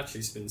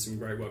some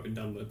great work been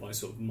done by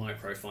sort of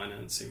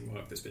microfinancing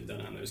work that's been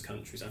done out in those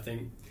countries. I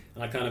think,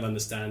 and I kind of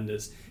understand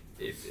as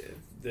if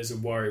there's a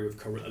worry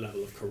with a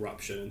level of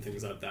corruption and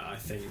things like that. I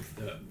think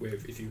that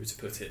if you were to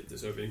put it, to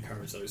sort of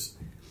encourage those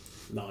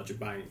larger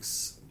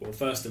banks, well,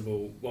 first of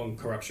all, one,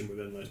 corruption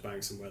within those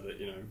banks and whether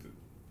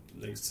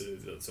links to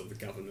the sort of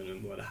the government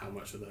and whether how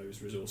much of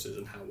those resources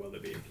and how well they're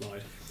being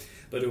applied.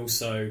 But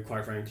also,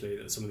 quite frankly,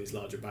 that some of these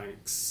larger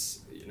banks,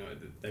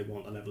 they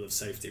want a level of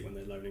safety when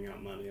they're loaning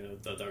out money, and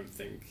I don't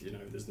think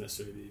there's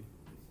necessarily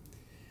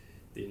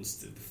the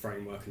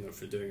framework enough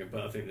for doing it.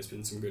 But I think there's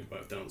been some good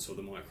work done on sort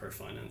of the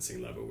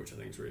microfinancing level, which I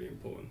think is really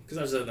important, because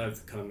as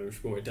I've kind of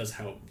mentioned before, it does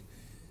help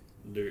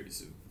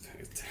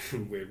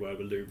weird word,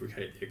 but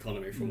lubricate the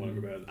economy from one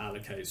of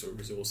allocate sort of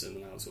resources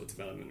and allow sort of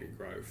development and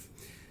growth.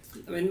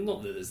 I mean,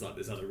 not that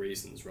there's other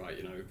reasons,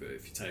 right? But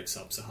if you take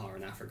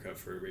sub-Saharan Africa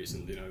for a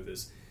reason,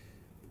 there's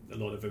a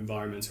lot of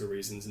environmental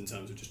reasons in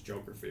terms of just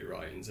geography,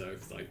 right? And so,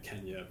 like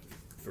Kenya,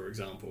 for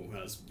example,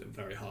 has a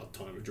very hard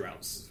time with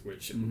droughts,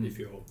 which if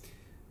you're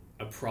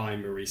a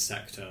primary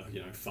sector,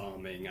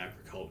 farming,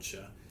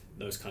 agriculture,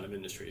 those kind of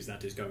industries,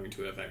 that is going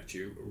to affect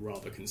you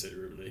rather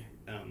considerably.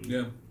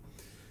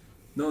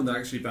 No, and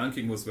actually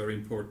banking was very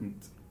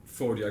important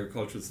for the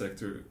agricultural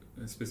sector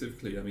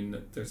specifically. I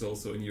mean, there's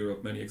also in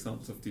Europe many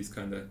examples of these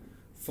kind of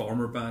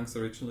farmer banks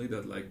originally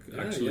that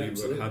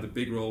had a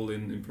big role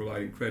in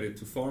providing credit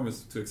to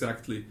farmers to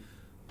exactly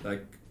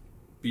like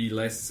be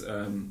less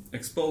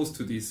exposed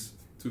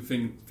to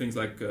things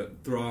like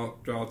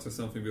droughts or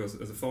something, because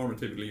as a farmer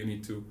typically you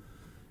need to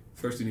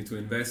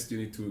invest, you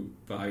need to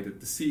buy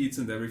the seeds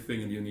and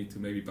everything, and you need to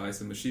maybe buy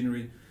some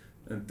machinery,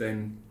 and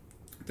then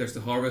there's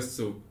the harvest,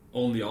 so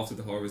only after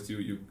the harvest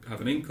you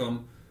have an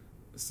income.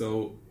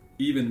 So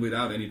even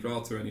without any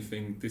droughts or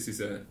anything, this is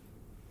an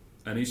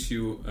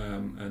issue,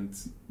 and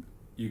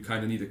you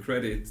kind of need a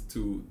credit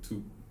to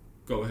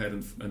go ahead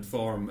and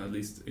farm, at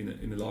least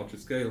in a larger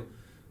scale.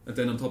 And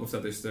then on top of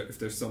that, if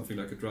there's something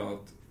like a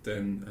drought,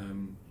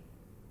 then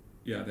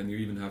then you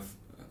even have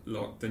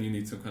then you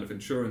need some kind of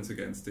insurance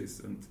against this,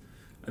 and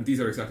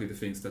these are exactly the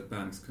things that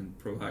banks can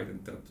provide,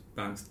 and that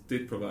banks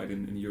did provide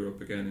in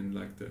Europe again in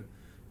like the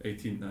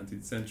 18th,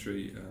 19th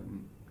century,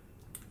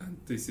 and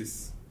this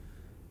is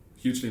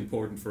hugely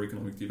important for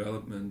economic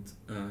development,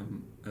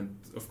 and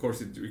of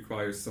course it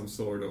requires some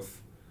sort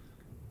of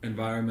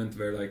environment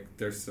where like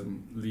there's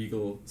some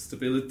legal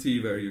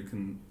stability, where you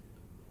can,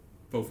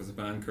 both as a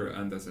banker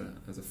and as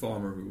a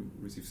farmer who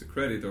receives a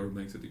credit or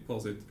makes a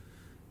deposit,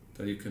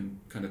 that you can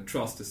kind of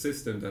trust the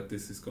system that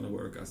this is going to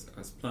work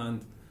as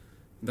planned.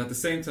 And at the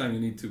same time, you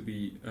need to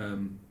be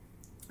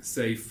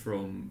safe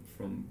from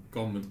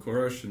government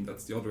coercion.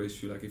 That's the other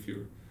issue. Like if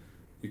you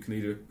can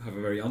either have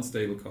a very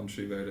unstable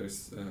country where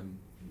there's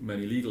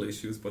many legal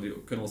issues, but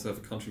you can also have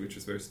a country which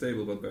is very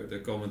stable, but where the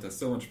government has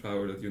so much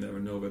power that you never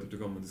know whether the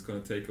government is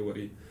going to take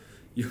away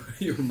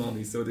your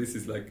money. So this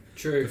is like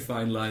a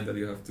fine line that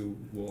you have to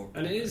walk.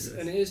 And it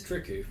is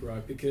tricky,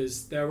 right?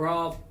 Because there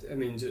are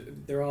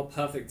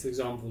perfect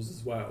examples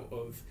as well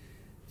of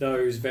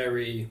those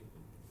very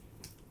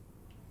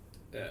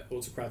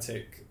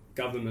autocratic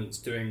governments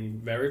doing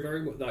very,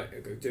 very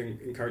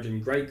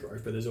encouraging great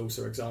growth, but there's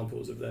also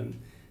examples of them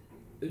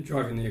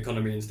driving the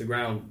economy into the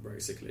ground.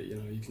 Basically,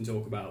 you can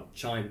talk about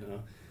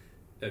China,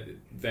 a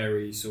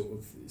very sort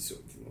of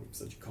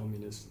such a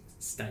communist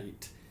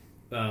state,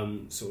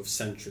 sort of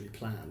centrally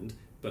planned,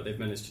 but they've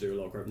managed to do a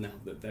lot of growth now.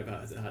 That they've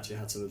actually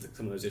had some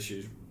of those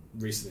issues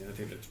recently. I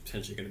think there's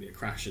potentially going to be a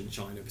crash in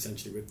China,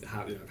 potentially with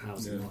how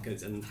housing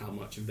markets and how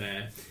much of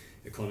their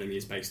economy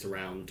is based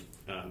around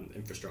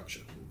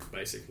infrastructure,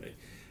 basically.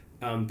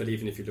 But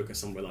even if you look at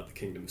somewhere like the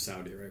Kingdom of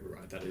Saudi Arabia,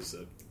 right, that is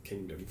a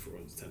kingdom for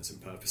all intents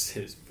and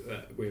purposes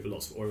with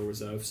lots of oil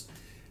reserves,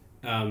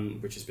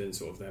 which has been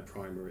sort of their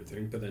primary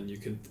thing. But then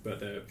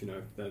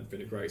they've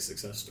been a great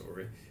success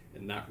story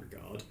in that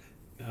regard.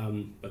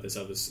 But there's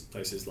other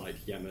places like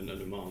Yemen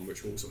and Oman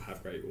which also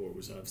have great oil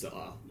reserves that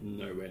are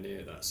nowhere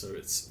near that. So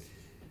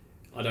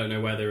I don't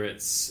know whether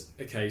it's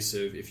a case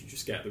of if you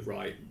just get the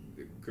right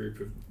group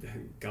of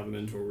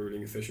government or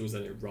ruling officials,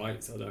 then you're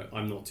right.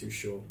 I'm not too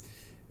sure.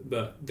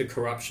 But the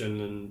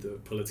corruption and the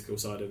political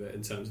side of it,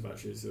 in terms of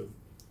actually sort of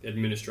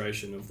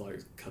administration of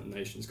like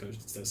nations,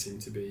 does seem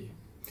to be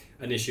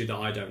an issue that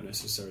I don't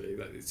necessarily.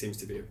 That it seems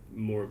to be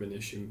more of an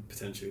issue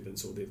potentially than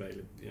sort of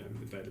the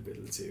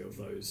availability of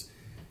those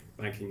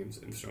banking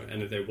infrastructure.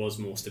 And if there was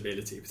more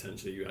stability,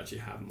 potentially you actually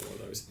have more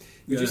of those.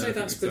 Would you say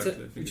that's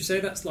would you say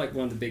that's like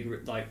one of the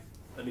big, like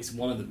at least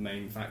one of the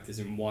main factors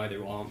in why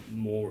there aren't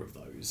more of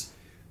those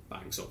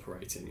banks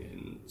operating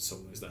in some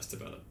of those less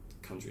developed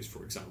countries,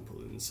 for example,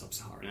 in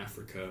sub-Saharan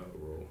Africa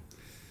or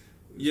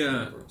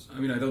I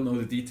mean, I don't know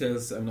the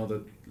details. I'm not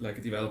a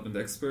development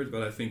expert,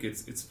 but I think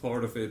it's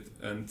part of it,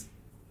 and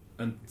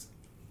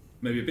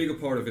maybe a bigger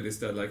part of it is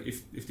that like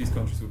if these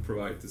countries would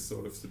provide the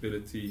sort of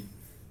stability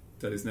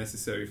that is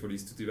necessary for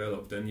these to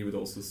develop, then you would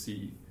also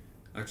see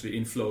actually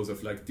inflows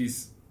of like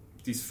these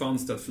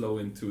funds that flow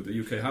into the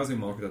UK housing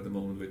market at the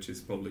moment, which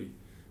is probably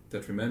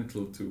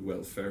detrimental to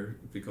welfare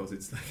because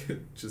it's like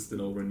just an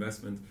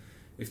overinvestment.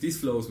 If these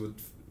flows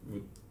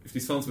if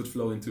these funds would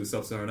flow into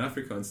sub-Saharan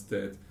Africa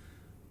instead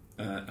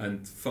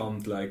and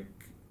fund like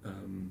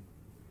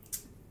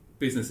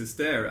businesses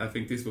there, I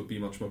think this would be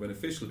much more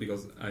beneficial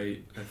because I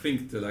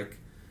think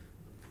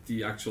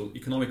the actual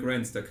economic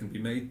rents that can be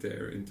made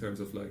there in terms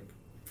of like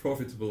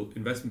profitable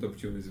investment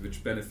opportunities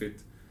which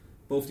benefit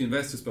both the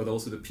investors but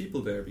also the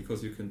people there,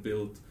 because you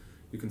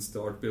can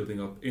start building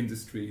up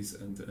industries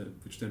and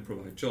which then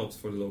provide jobs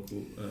for the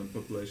local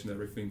population and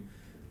everything.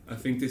 I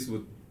think this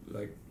would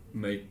like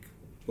make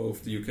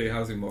both the UK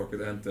housing market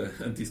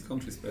and these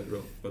countries better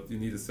off, but you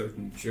need a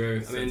certain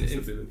stability.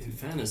 In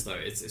fairness, though,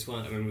 it's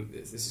one. I mean,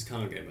 this is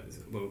kind of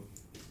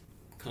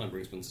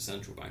brings one to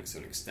central banks to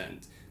an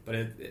extent, but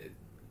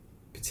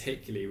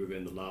particularly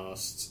within the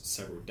last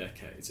several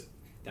decades,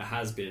 there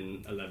has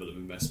been a level of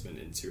investment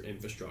into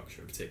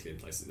infrastructure, particularly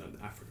in places like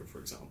Africa, for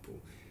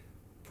example,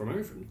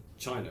 primarily from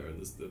China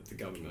and the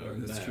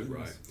government there, true,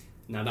 right? Yes.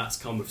 Now that's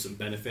come with some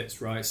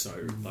benefits, right? So,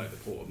 like the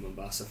port of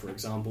Mombasa, for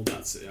example,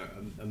 that's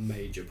a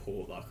major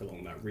port like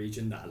along that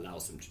region that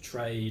allows them to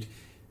trade,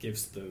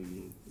 gives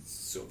them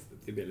sort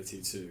of the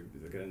ability to,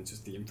 again,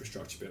 just the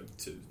infrastructure to be able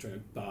to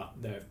trade. But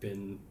there have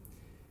been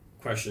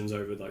questions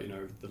over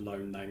the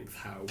loan length,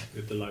 how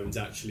good the loans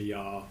actually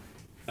are,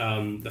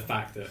 the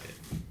fact that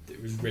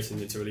it was written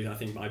into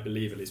I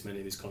believe at least many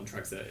of these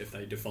contracts that if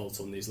they default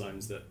on these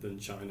loans, then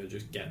China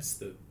just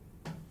gets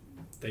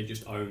they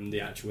just own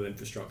the actual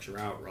infrastructure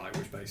outright,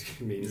 which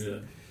basically means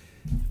that,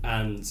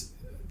 and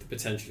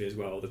potentially as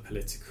well the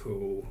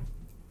political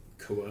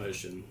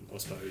coercion, I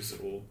suppose,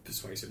 or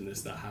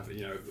persuasiveness that have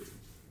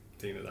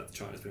thing that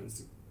China's been able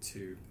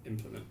to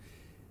implement.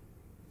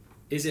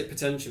 Is it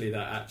potentially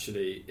that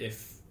actually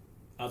if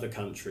other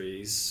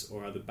countries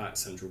or other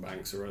central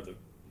banks or other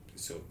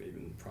sort of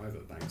even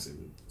private banks,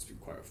 even to be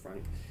quite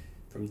frank,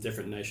 from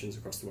different nations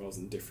across the world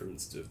and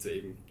different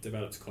even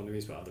developed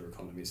economies but other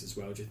economies as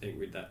well, do you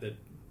think that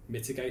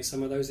mitigate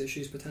some of those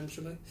issues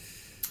potentially?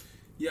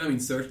 Yeah, I mean,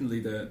 certainly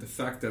the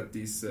fact that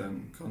these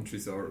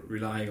countries are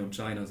relying on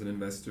China as an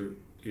investor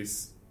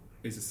is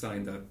a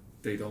sign that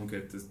they don't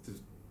get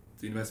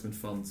the investment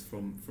funds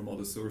from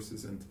other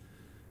sources. And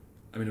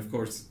I mean, of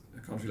course, a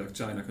country like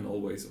China can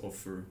always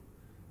offer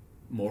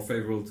more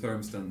favorable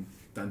terms than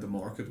the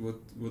market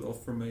would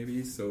offer,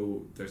 maybe.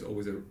 So there's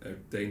always a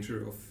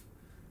danger of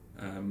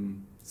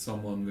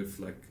someone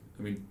with I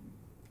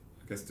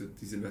guess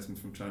these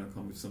investments from China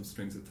come with some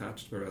strings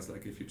attached, whereas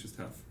if you just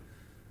have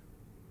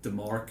the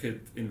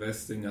market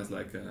investing as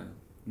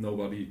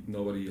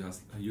nobody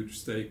has a huge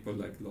stake, but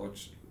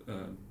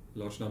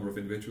large number of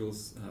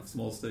individuals have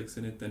small stakes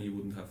in it, then you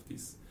wouldn't have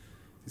these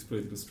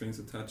political strings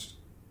attached.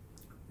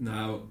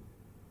 Now,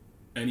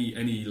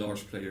 any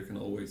large player can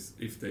always,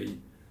 if they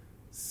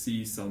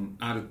see some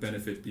added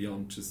benefit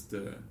beyond just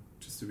the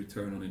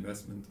return on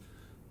investment,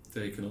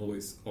 they can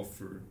always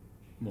offer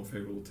more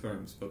favorable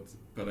terms.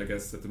 But I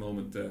guess at the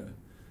moment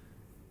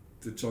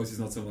the choice is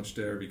not so much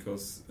there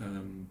because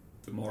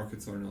the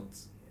markets are not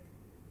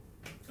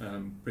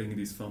bringing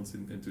these funds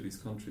into these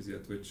countries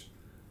yet, which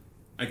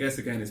I guess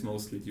again is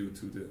mostly due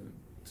to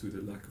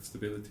the lack of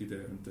stability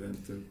there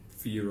and the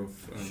fear of.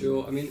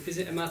 Sure. I mean, is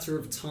it a matter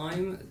of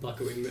time? Are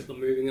we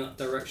moving in that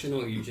direction,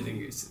 or do you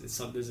think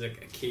there's a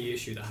key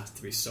issue that has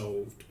to be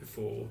solved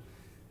before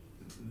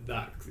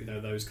that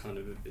those kind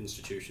of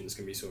institutions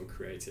can be sort of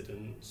created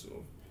and sort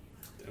of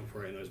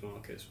operate in those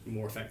markets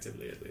more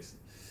effectively, at least?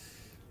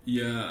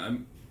 Yeah,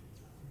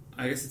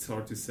 I guess it's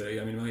hard to say.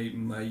 I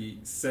mean, my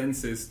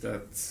sense is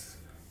that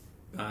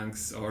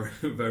banks are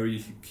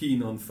very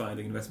keen on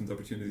finding investment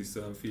opportunities.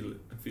 So I'm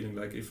feeling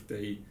like if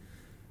they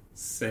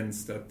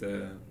sense that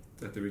the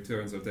that the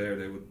returns are there,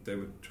 they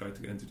would try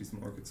to enter these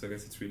markets. So I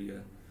guess it's really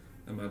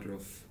a matter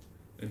of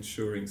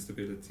ensuring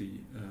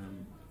stability,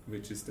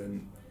 which is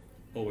then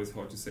always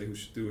hard to say who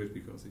should do it,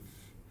 because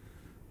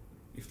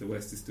if the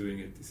West is doing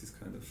it, this is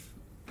kind of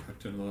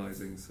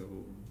paternalizing. So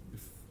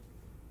if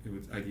it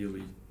would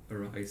ideally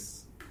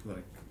arise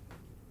like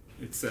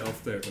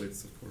itself there, but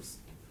it's of course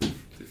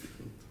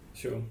difficult.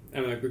 Sure.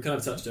 And we kind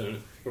of touched on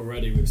it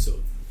already with sort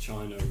of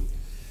China and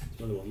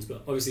some other ones,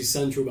 but obviously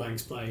central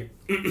banks play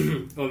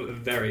a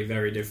very,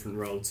 very different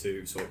role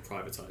to sort of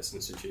privatised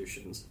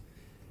institutions.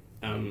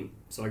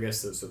 So I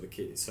guess that's sort of the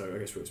key. So I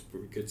guess it's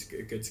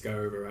good to go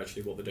over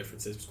actually what the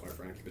difference is, quite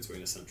frankly,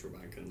 between a central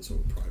bank and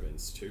sort of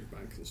private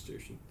bank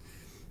institution.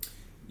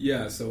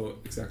 Yeah, so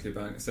exactly,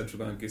 a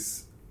central bank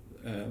is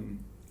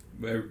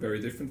very, very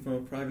different from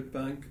a private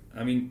bank.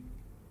 I mean,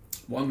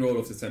 one role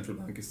of the central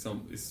bank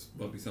is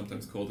what we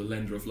sometimes call the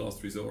lender of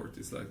last resort.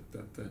 It's like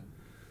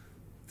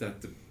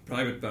that the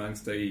private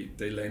banks, they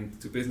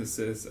lend to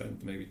businesses and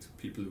maybe to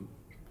people who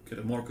get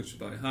a mortgage to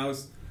buy a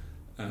house.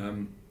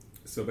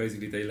 So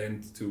basically they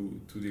lend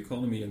to the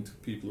economy and to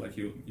people like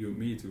you and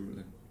me, to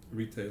like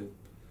retail.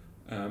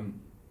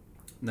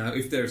 Now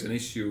if there's an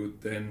issue,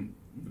 then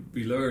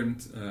we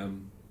learned,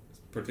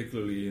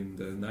 particularly in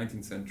the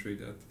 19th century,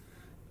 that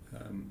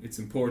it's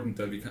important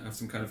that we have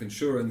some kind of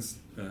insurance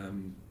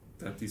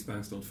that these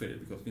banks don't fail,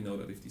 because we know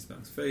that if these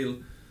banks fail,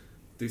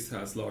 this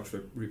has large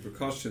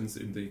repercussions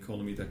in the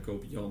economy that go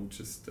beyond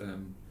just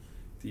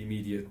the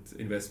immediate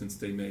investments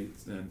they made,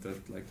 and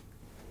that like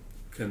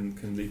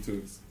can lead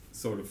to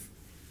sort of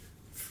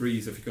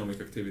freeze of economic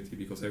activity,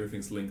 because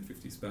everything's linked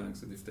with these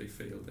banks, and if they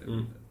fail,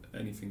 then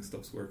anything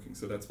stops working.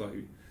 So that's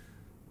why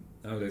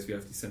nowadays we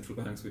have these central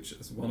banks, which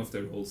as one of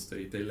their roles,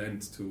 they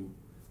lend to,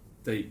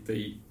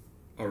 they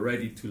are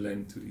ready to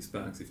lend to these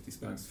banks if these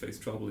banks face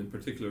trouble, in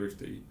particular if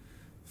they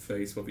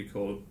face what we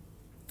call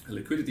a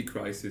liquidity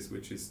crisis,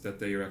 which is that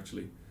they are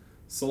actually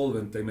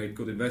solvent, they made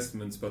good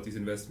investments, but these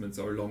investments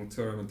are long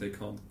term and they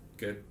can't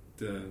get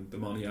the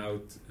money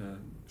out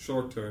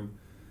short term.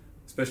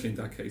 Especially in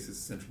that case, the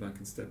central bank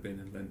can step in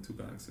and lend to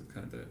banks and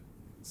kind of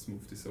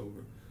smooth this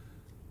over.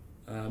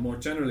 More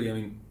generally, I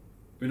mean,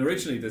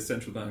 originally the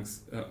central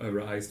banks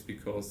arose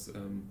because,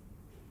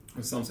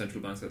 or some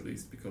central banks at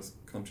least, because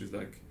countries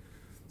like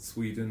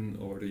Sweden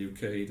or the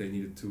UK, they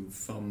needed to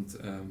fund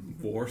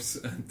wars,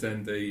 and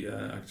then they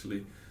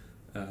actually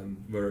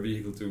were a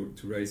vehicle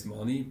to raise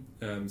money.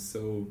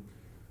 So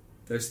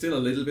there's still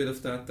a little bit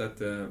of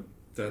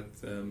that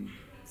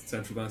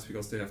central banks,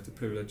 because they have the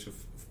privilege of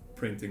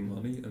printing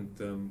money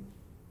and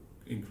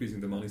increasing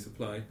the money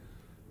supply,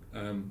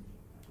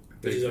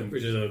 which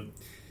is a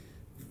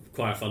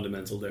quite a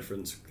fundamental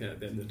difference at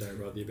the end of the day,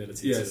 right? The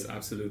ability. Yes,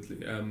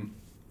 absolutely.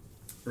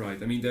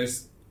 Right. I mean,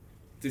 this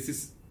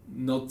is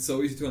not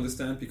so easy to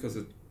understand, because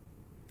a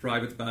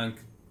private bank,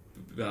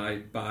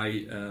 by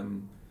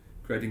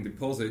creating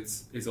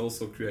deposits, is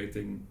also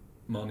creating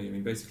money. I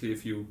mean, basically,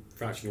 if you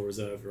fractional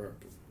reserve, right?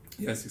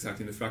 Yes,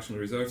 exactly. In the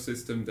fractional reserve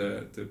system,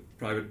 the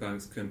private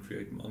banks can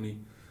create money.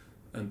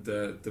 And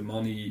the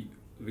money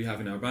we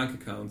have in our bank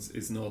accounts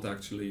is not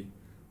actually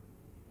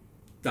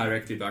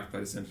directly backed by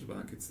the central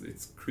bank.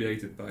 It's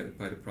created by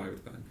the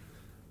private bank.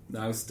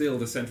 Now, still,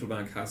 the central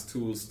bank has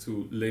tools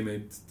to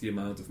limit the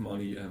amount of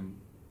money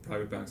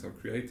private banks are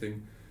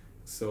creating.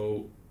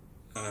 So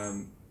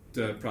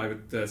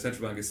the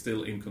central bank is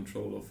still in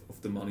control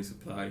of the money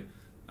supply,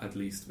 at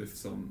least with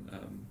some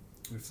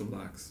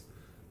lags.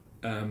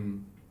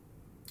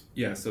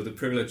 So the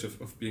privilege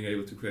of being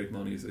able to create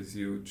money is a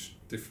huge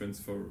difference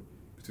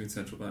between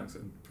central banks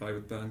and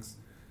private banks,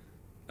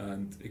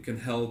 and it can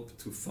help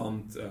to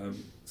fund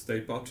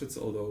state budgets,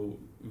 although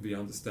we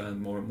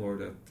understand more and more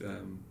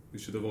that we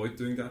should avoid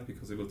doing that,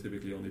 because it will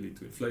typically only lead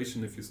to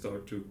inflation if you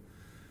start to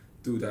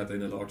do that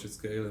in a larger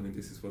scale. I mean,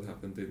 this is what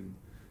happened in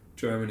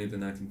Germany in the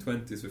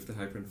 1920s with the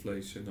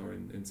hyperinflation, or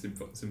in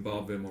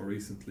Zimbabwe more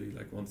recently.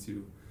 Like once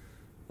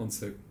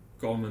the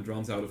government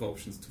runs out of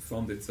options to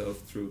fund itself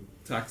through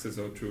taxes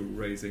or through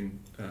raising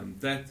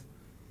debt,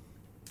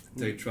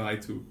 they try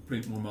to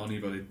print more money,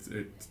 but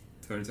it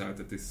turns out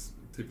that this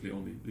typically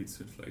only leads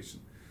to inflation.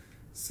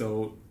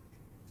 So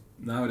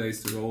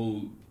nowadays the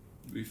role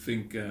we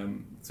think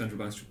central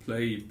banks should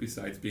play,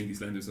 besides being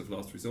these lenders of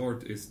last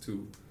resort, is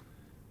to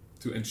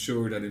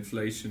ensure that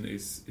inflation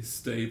is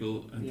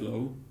stable and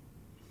low,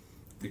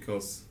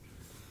 because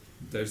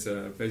there's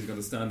a basic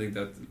understanding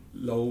that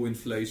low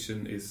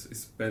inflation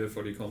is better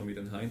for the economy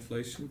than high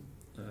inflation.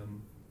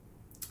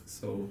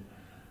 So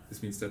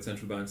this means that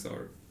central banks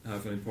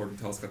have an important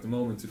task at the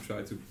moment to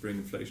try to bring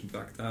inflation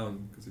back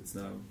down, because it's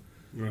now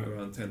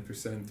around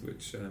 10%,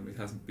 which it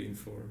hasn't been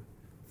for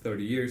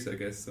 30 years, I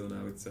guess. So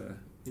now it's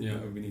now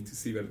we need to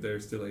see whether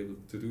they're still able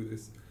to do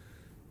this.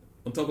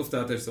 On top of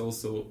that, there's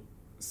also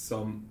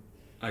some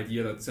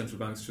idea that central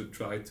banks should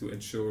try to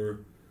ensure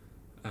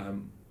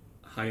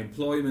high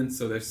employment.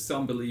 So there's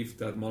some belief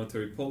that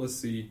monetary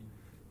policy,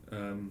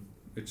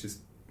 which is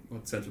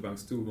what central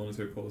banks do,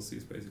 monetary policy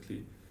is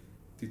basically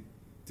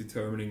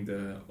determining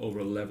the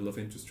overall level of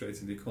interest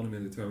rates in the economy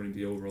and determining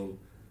the overall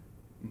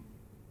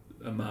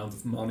amount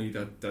of money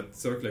that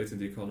circulates in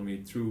the economy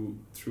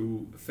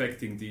through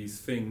affecting these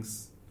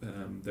things.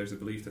 There's a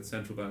belief that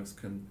central banks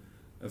can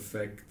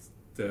affect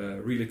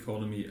the real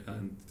economy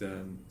and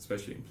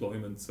especially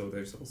employment. So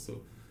there's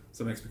also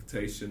some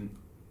expectation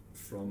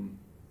from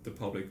the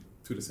public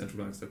to the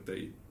central banks that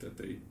they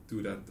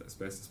do that as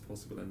best as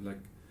possible and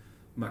like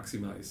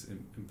maximize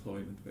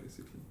employment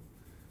basically.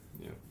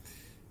 Yeah,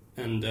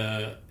 and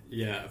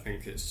I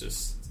think it's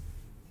just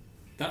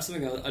that's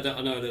something I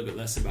know a little bit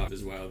less about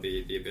as well.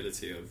 The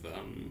ability of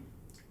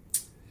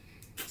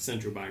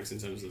central banks in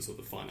terms of the sort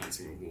of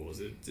financing of wars.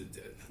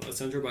 The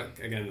central bank,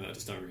 again, I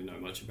just don't really know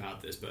much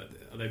about this, but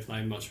are they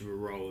playing much of a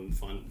role in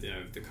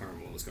the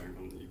current war that's going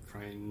on in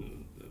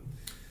Ukraine?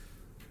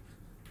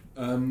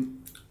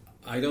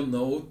 I don't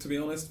know, to be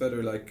honest,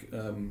 whether like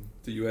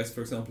the US,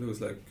 for example,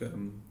 who's like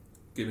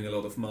giving a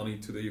lot of money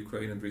to the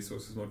Ukraine and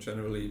resources more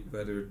generally,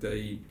 whether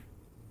they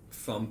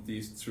fund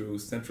these through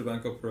central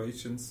bank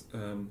operations.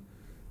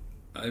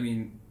 I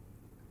mean,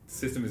 the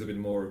system is a bit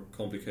more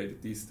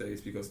complicated these days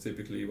because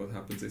typically what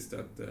happens is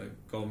that the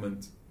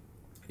government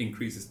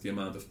increases the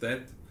amount of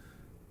debt,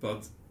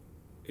 but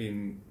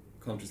in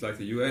countries like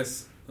the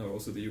US or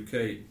also the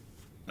UK,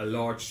 a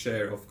large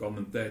share of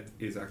government debt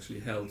is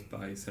actually held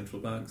by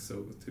central banks. So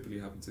what typically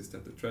happens is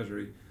that the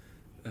Treasury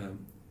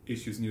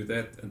issues new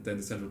debt, and then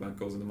the central bank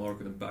goes in the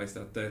market and buys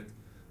that debt.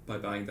 By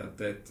buying that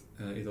debt,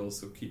 it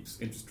also keeps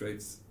interest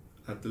rates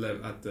at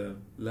the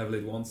level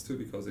it wants to,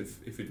 because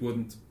if it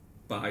wouldn't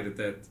buy the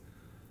debt,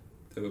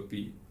 there would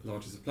be a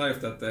larger supply of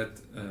that debt,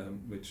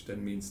 which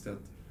then means that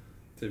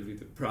typically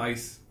the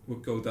price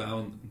would go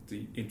down.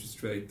 The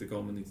interest rate the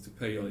government needs to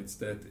pay on its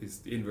debt is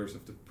the inverse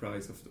of the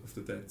price of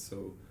the debt.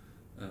 So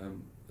a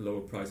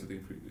lower price would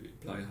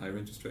imply a higher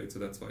interest rate. So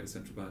that's why the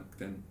central bank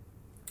then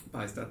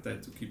buys that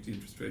debt to keep the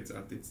interest rates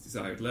at its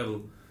desired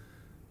level.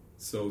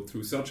 So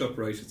through such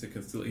operations, it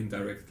can still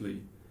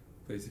indirectly,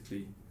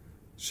 basically,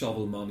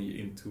 shovel money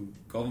into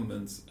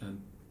governments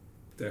and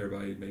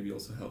thereby maybe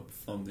also help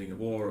funding a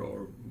war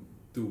or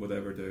do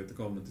whatever the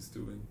government is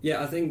doing.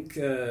 Yeah, I think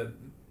the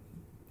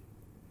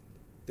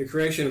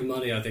creation of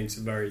money, I think, is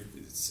a very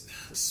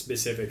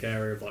specific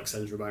area of like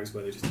central banks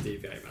where they just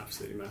deviate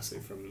absolutely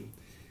massively from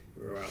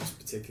everywhere else,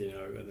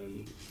 particularly, and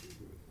then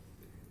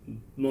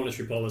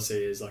monetary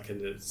policy is like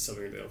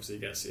something that obviously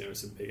gets,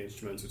 it's a big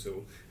instrumental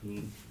tool.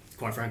 And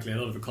quite frankly, a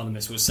lot of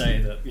economists will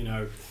say that,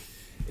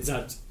 is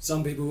that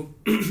some people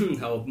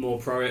are more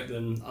pro it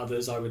than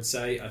others, I would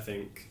say. I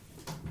think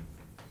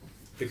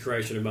the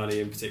creation of money,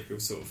 in particular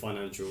sort of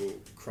financial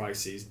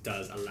crises,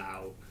 does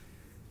allow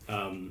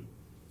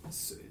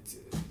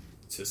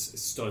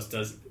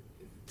does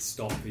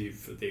stop the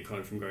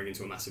economy from going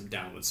into a massive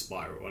downward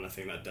spiral, and I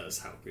think that does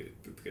help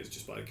because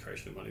just by the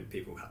creation of money,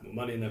 people have more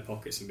money in their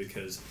pockets, and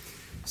because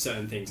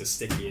certain things are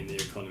sticky in the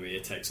economy,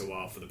 it takes a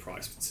while for the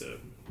price to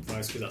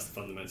rise, because that's the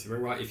fundamental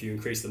thing, right? If you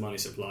increase the money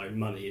supply,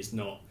 money is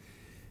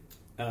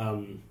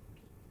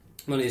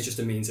just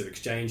a means of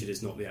exchange. It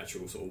is not the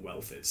actual sort of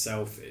wealth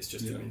itself. It's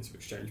just a means of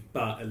exchange.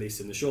 But at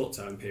least in the short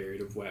term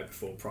period of where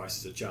before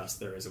prices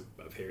adjust, there is a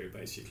period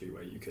basically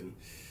where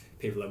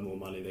people have more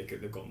money,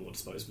 they've got more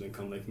disposable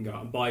income, they can go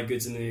out and buy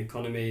goods in the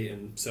economy,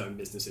 and certain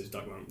businesses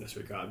won't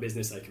necessarily go out of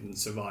business, they can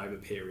survive a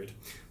period.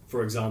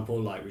 For example,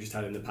 like we just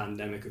had in the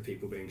pandemic of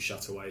people being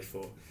shut away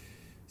for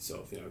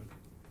sort of, a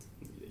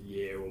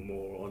year or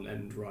more on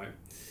end, right?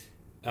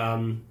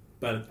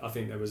 But I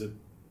think there was a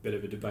bit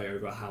of a debate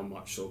over how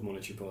much sort of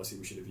monetary policy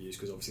we should have used,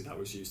 because obviously that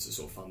was used to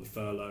sort of fund the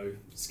furlough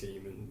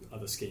scheme and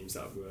other schemes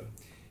that were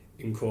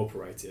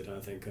incorporated. And I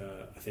think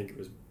it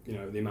was,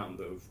 the amount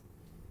of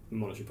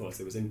monetary policy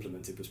that was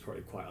implemented was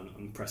probably quite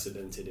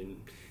unprecedented in,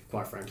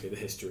 quite frankly, the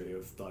history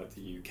of like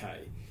the UK.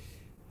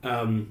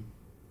 I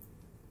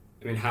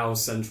mean, how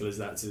central is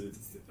that to?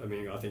 I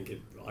mean, I think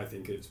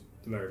it's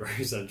very,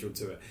 very central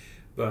to it.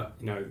 But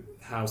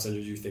how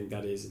central do you think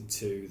that is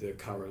to the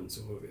current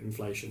sort of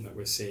inflation that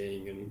we're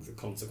seeing and the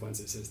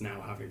consequences it's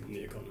now having on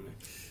the economy?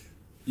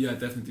 Yeah, it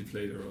definitely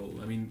played a role.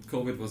 I mean,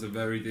 COVID was a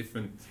very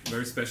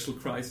special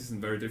crisis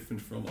and very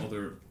different from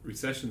other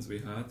recessions we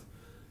had.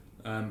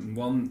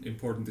 One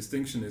important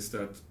distinction is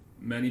that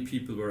many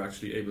people were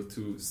actually able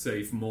to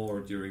save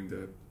more during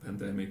the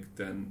pandemic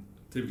than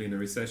typically in a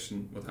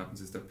recession. What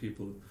happens is that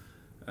people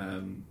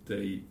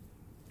they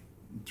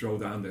draw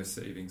down their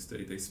savings.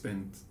 They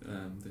spend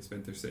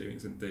their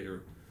savings, and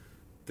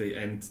they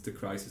end the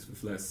crisis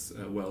with less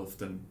wealth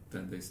than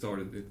they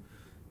started it.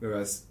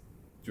 Whereas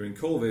during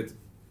COVID,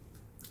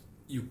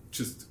 you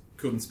just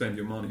couldn't spend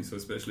your money. So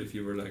especially if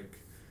you were like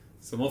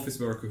some office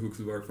worker who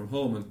could work from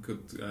home and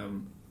could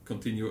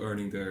continue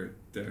earning their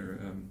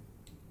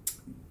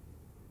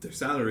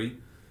salary,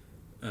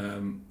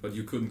 but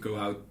you couldn't go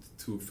out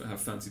to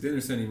have fancy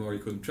dinners anymore, you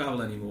couldn't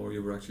travel anymore,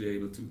 you were actually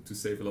able to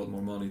save a lot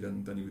more money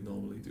than you would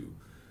normally do.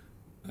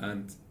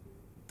 And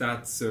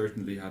that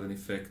certainly had an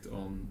effect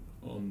on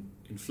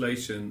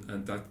inflation,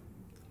 and that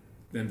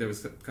then there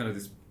was kind of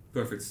this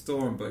perfect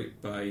storm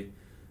by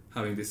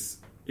having this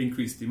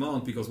increased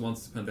demand, because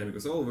once the pandemic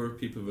was over,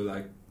 people were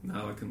like,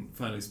 now I can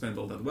finally spend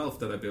all that wealth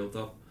that I built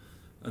up.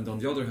 And on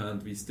the other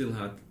hand, we still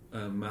had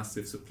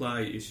massive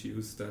supply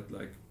issues that,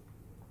 like,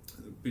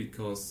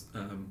 because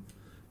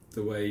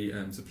the way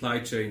supply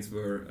chains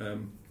were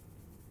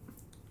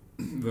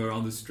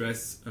under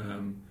stress,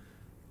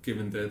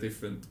 given the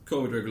different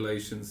COVID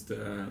regulations,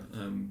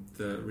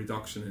 the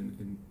reduction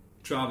in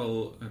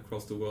travel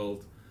across the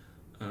world,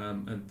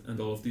 and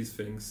all of these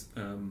things,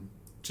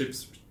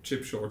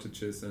 chip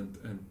shortages and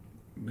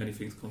many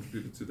things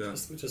contributed to that.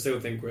 Which I still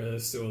think we're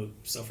still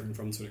suffering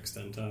from to an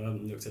extent. I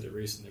haven't looked at it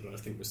recently, but I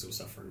think we're still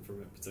suffering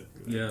from it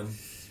particularly.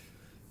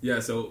 Yeah.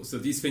 So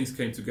these things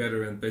came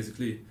together, and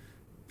basically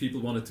people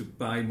wanted to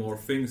buy more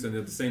things, and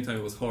at the same time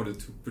it was harder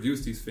to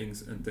produce these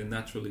things, and then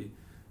naturally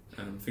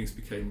things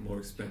became more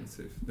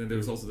expensive. Then there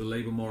was also the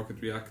labor market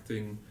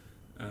reacting.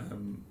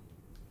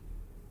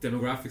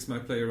 Demographics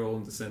might play a role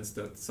in the sense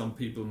that some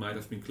people might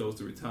have been close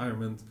to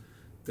retirement,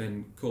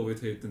 then COVID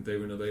hit and they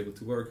were not able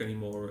to work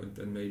anymore, and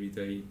then maybe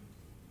they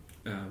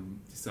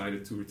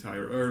decided to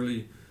retire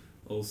early.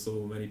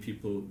 Also, many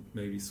people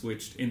maybe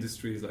switched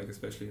industries, like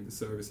especially in the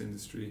service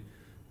industry.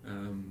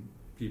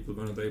 People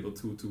were not able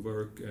to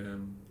work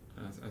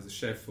as a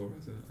chef or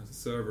as a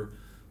server,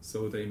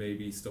 so they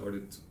maybe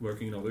started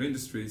working in other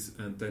industries,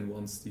 and then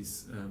once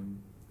these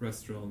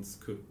restaurants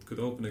could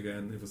open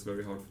again, it was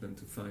very hard for them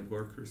to find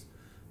workers.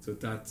 So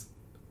that,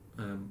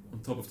 on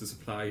top of the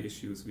supply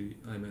issues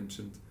I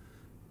mentioned,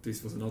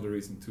 this was another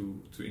reason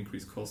to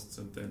increase costs,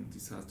 and then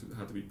this had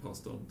to be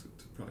passed on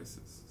to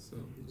prices. So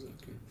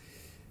exactly.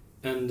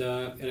 And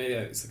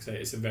yeah, it's like I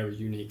say, it's a very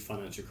unique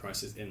financial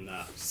crisis in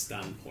that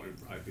standpoint,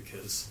 right?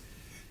 Because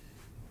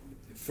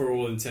for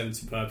all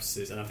intents and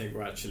purposes, and I think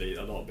we're actually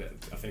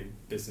I think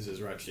businesses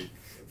are actually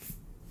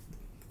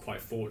quite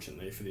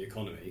fortunately for the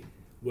economy,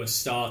 we're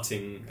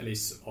starting, at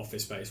least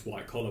office-based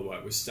white-collar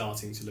work, we're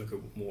starting to look at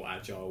more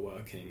agile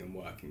working and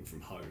working from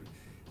home,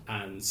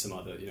 and some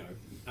other,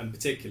 and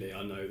particularly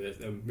I know that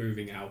they're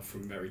moving out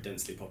from very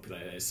densely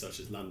populated areas such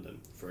as London,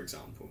 for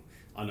example.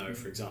 I know,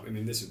 for example,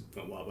 this is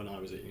when I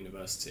was at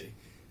university,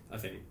 I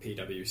think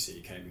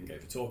PwC came and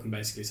gave a talk and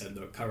basically said,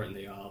 look,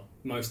 currently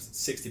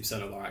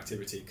 60% of our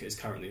activity is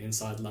currently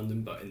inside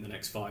London, but in the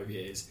next 5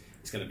 years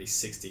it's going to be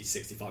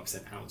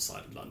 60-65%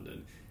 outside of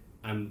London.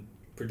 And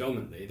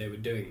predominantly they were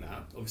doing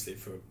that obviously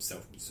for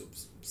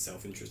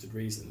self-interested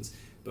reasons,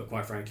 but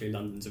quite frankly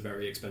London's a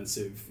very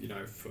expensive,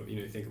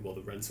 think of all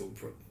the rental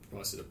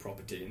prices of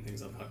property and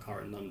things like that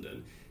are in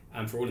London,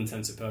 and for all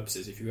intents and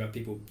purposes, if you have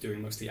people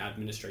doing mostly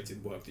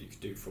administrative work that you could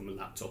do from a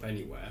laptop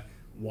anywhere,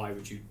 why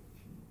would you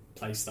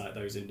place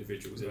those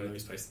individuals in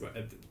those places,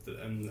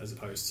 as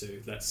opposed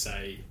to, let's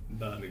say,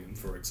 Birmingham,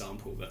 for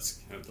example,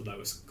 that's the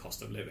lowest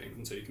cost of living,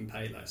 and so you can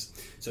pay less.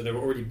 So there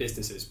were already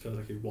businesses,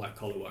 particularly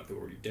white-collar work, that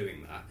were already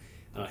doing that,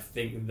 and I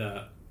think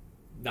that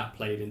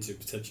played into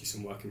potentially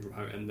some working from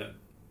home, and that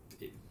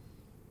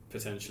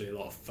potentially a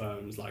lot of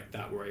firms like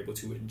that were able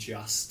to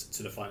adjust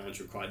to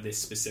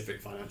this specific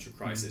financial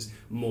crisis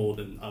more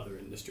than other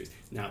industries.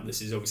 Now,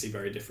 this is obviously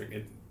very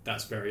different.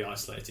 That's very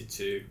isolated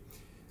to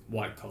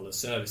white-collar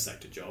service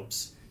sector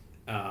jobs,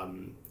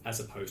 as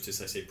opposed to,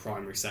 say,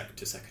 primary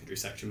sector, secondary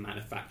sector,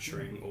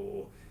 manufacturing,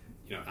 or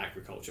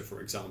agriculture,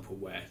 for example,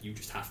 where you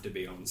just have to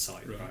be on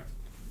site, right?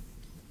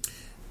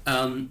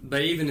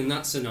 But even in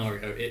that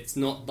scenario, it's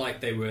not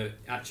like they were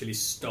actually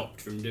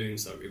stopped from doing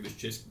so. It was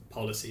just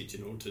policy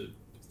in order to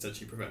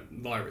essentially prevent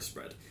virus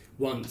spread.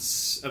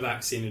 Once a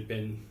vaccine had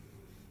been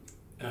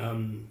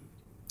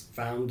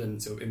found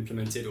and sort of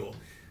implemented, or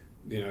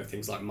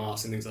things like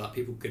masks and things like that,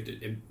 people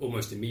could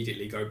almost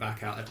immediately go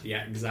back out at the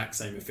exact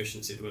same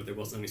efficiency. There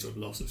wasn't any sort of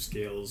loss of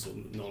skills or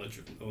knowledge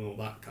and all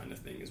that kind of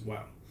thing as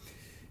well.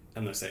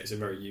 And I say it's a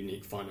very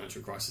unique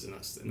financial crisis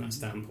in that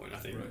standpoint.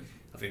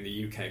 I think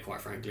the UK,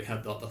 quite frankly,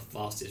 had the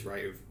fastest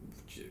rate of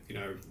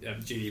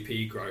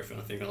GDP growth, and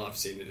I think I've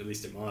seen it, at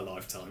least in my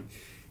lifetime.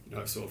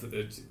 Sort of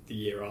the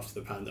year after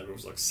the pandemic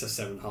was like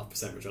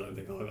 7.5%, which I don't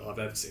think I've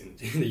ever seen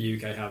in the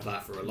UK have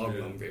that for a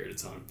long period of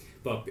time.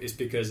 But it's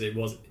because it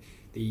was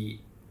the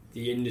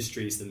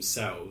industries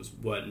themselves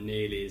weren't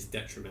nearly as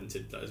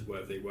detrimented as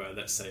where they were,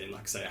 let's say, in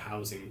a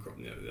housing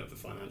of the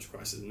financial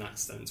crisis, in that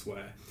sense,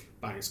 where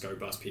banks go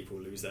bust, people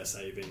lose their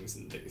savings,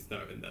 and things,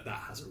 and that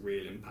has a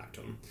real impact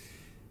on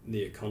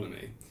the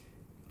economy.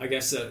 I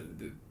guess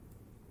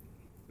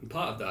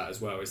part of that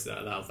as well is that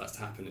allows that to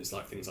happen is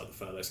things like the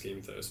furlough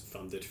scheme that was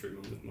funded through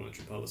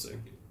monetary policy,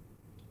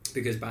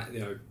 because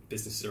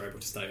businesses are able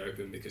to stay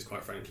open because,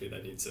 quite frankly,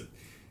 they need to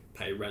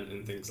pay rent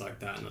and things like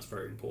that, and that's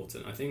very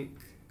important. I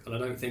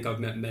don't think I've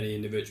met many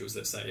individuals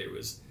that say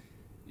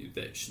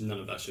none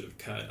of that should have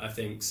occurred. I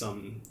think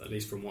some, at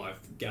least from what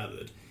I've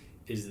gathered,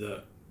 is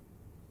that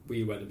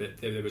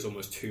there was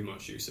almost too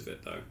much use of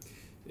it, though.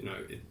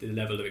 The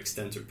level of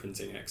extent of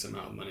printing X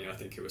amount of money, I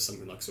think it was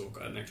something like sort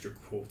of an extra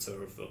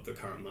quarter of the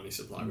current money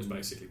supply was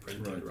basically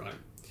printed, right?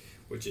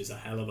 Which is a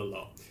hell of a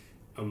lot.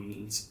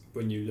 And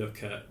when you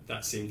look at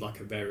that, seemed like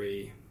a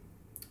very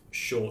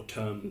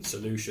short-term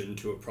solution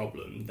to a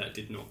problem that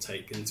did not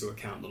take into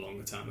account the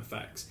longer-term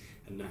effects.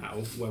 And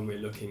now, when we're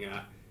looking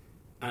at,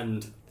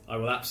 and I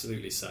will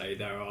absolutely say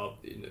there are,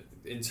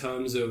 in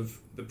terms of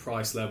the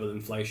price level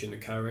inflation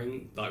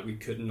occurring, like we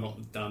could not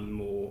have done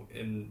more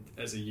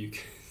as a UK,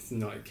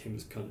 United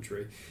Kingdom's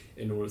country,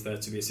 in order for there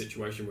to be a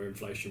situation where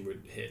inflation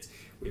would hit.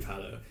 We've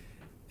had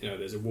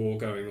there's a war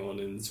going on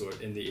in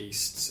the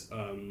east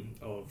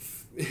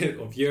of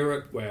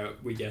Europe, where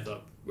we get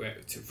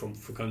from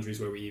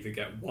countries where we either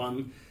get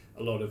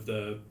a lot of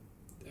the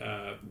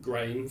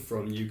grain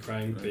from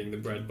Ukraine, right, being the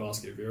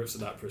breadbasket of Europe, so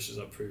that pushes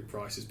up food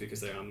prices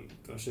because they are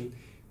Russian.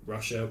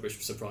 Russia,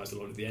 which surprised a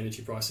lot of the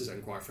energy prices,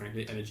 and quite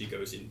frankly, energy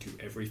goes into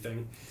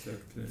everything.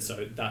 Exactly.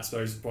 So that's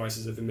those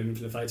prices have been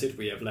inflated.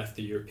 We have left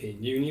the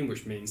European Union,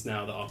 which means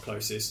now that our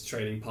closest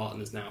trading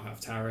partners now have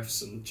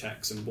tariffs and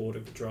checks and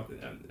border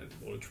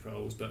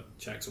patrols, but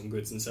checks on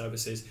goods and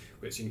services,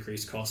 which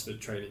increase costs for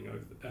trading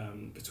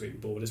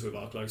between borders with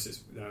our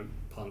closest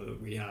partner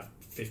that we have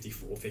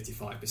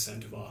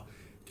 55% of our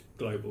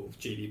global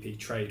GDP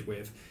trade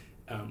with.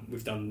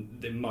 We've done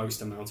the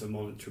most amount of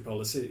monetary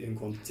policy in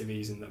quantitative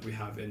easing that we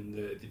have in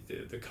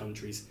the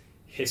country's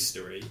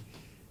history,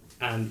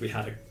 and we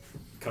had a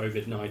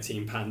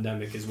COVID-19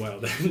 pandemic as well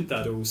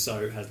that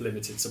also has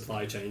limited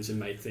supply chains and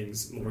made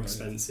things more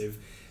expensive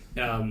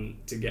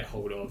to get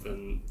hold of,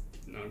 and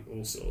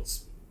all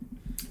sorts.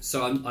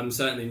 So I'm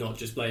certainly not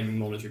just blaming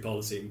monetary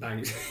policy and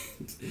banks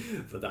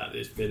for that.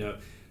 It's been a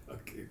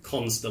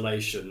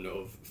constellation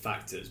of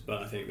factors,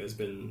 but I think there's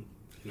been.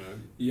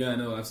 Yeah,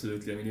 no,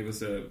 absolutely. I mean, it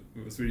was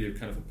really a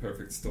kind of a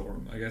perfect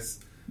storm. I guess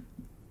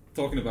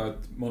talking about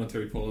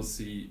monetary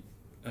policy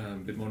a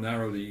bit more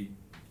narrowly,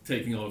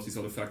 taking all of these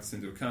other factors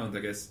into account, I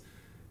guess.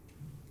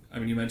 I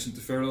mean, you mentioned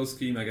the furlough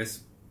scheme. I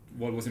guess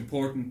what was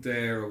important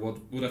there, or what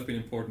would have been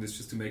important, is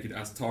just to make it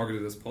as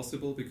targeted as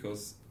possible,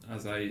 because,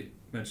 as I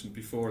mentioned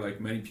before,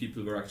 like, many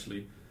people were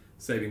actually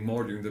saving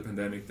more during the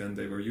pandemic than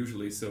they were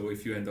usually. So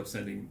if you end up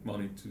sending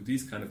money to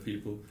these kind of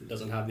people, it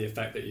doesn't have the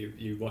effect that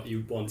you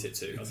want it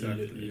to.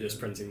 Exactly, you're just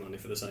printing money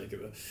for the sake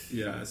of it.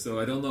 Yeah, so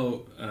I don't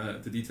know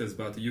the details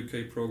about the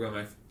UK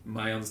program.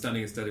 My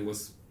understanding is that it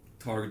was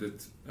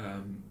targeted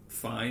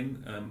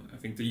fine. I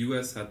think the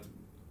US had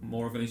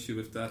more of an issue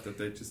with that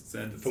they just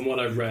sent. From what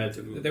I've read,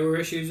 there were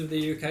issues with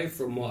the UK.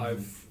 From what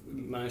I've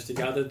managed to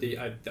gather, the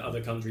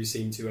other countries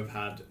seem to have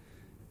had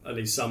at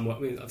least some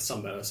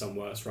better, some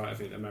worse, right? I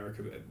think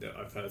America,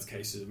 I've heard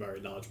cases of very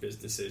large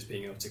businesses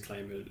being able to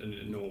claim an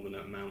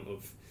enormous amount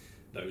of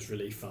those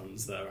relief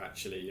funds that are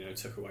actually,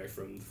 took away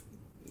from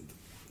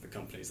the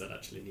companies that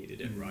actually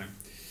needed it, right?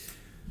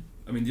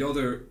 I mean, the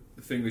other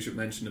thing we should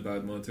mention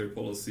about monetary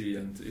policy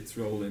and its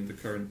role in the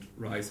current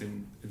rise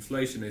in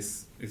inflation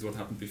is what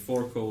happened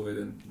before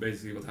COVID, and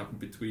basically what happened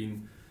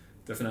between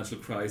the financial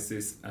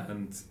crisis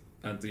and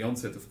the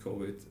onset of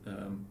COVID.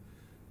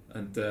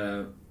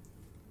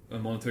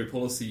 Monetary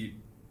policy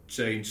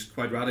changed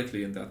quite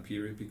radically in that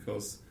period,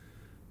 because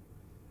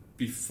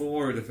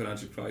before the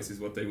financial crisis,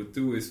 what they would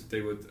do is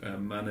they would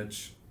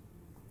manage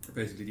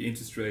basically the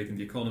interest rate in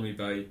the economy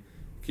by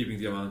keeping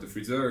the amount of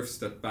reserves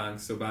that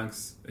banks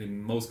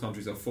in most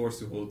countries are forced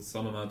to hold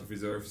some amount of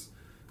reserves,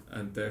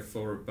 and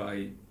therefore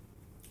by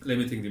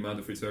limiting the amount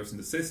of reserves in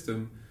the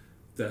system,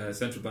 the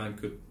central bank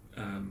could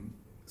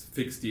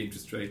fix the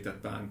interest rate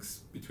that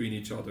banks between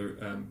each other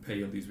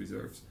pay on these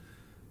reserves.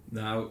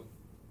 Now,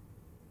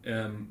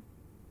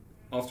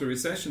 after a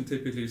recession,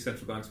 typically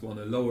central banks want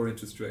to lower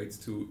interest rates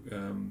to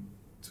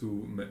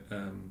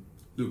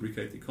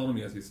lubricate the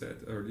economy, as you said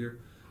earlier.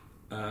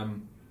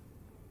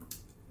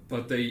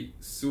 But they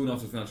soon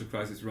after the financial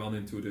crisis ran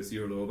into the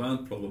zero low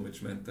amount problem,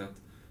 which meant that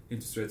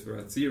interest rates were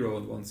at zero,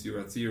 and once you're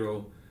at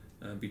zero,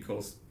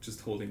 because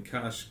just holding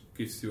cash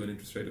gives you an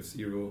interest rate of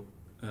zero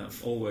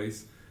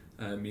always,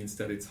 means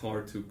that it's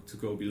hard to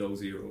go below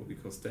zero,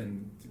 because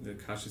then the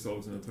cash is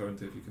always an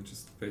alternative. You can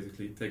just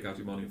basically take out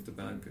your money off the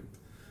bank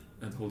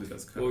and hold it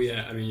as cash. Well,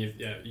 yeah, I mean,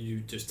 you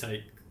just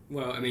take.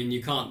 Well, I mean,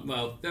 you can't.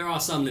 Well, there are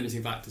some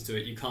limiting factors to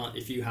it. You can't,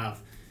 if you have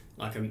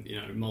like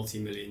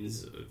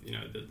multi-millions,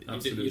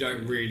 you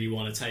don't really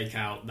want to take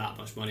out that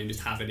much money and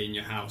just have it in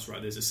your house,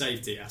 right? There's a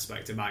safety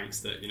aspect to banks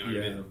that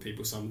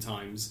people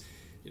sometimes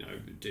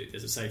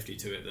there's a safety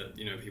to it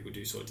that people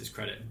do sort of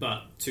discredit.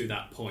 But to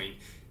that point,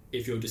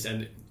 if you're just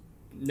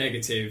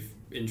negative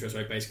interest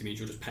rate basically means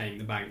you're just paying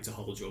the bank to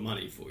hold your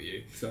money for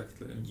you.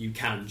 Exactly. You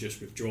can just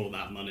withdraw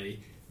that money,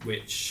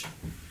 which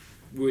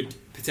would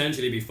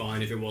potentially be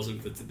fine if it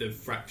wasn't for the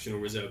fractional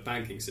reserve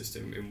banking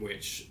system, in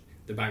which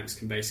the banks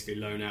can basically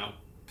loan out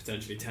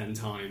potentially 10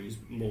 times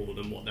more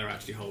than what they're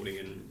actually holding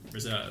in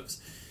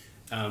reserves,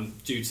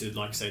 due to,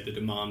 like I say, the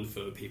demand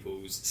for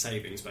people's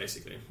savings,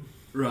 basically.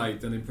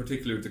 Right, and in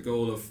particular, the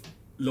goal of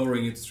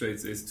lowering interest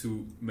rates is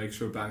to make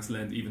sure banks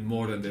lend even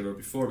more than they were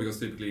before, because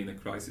typically in a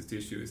crisis the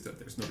issue is that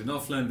there's not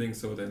enough lending,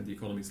 so then the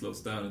economy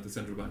slows down and the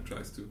central bank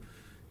tries to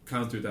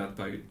counter that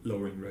by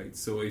lowering rates.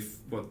 So if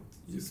what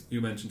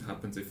you mentioned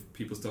happens, if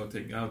people start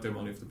taking out their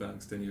money of the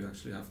banks, then you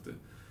actually have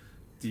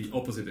the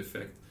opposite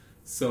effect.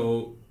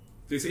 So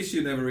this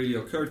issue never really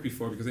occurred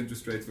before because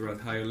interest rates were at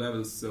higher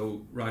levels,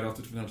 so right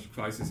after the financial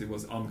crisis it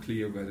was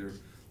unclear whether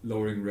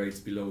lowering rates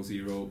below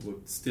zero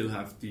would still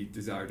have the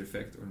desired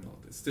effect or not.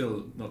 It's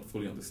still not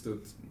fully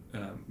understood.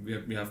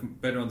 We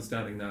have better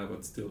understanding now,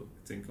 but still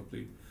it's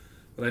incomplete.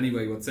 But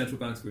anyway, what central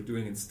banks were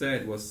doing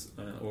instead was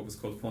what was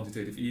called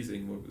quantitative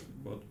easing,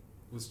 what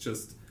was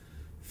just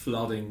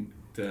flooding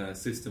the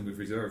system with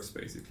reserves,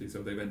 basically.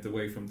 So they went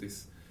away from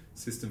this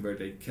system where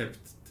they kept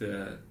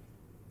the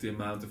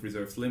amount of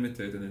reserves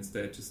limited, and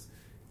instead just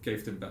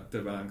gave the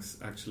banks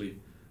actually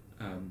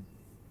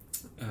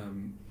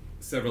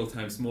several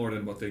times more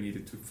than what they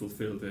needed to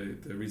fulfill the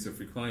reserve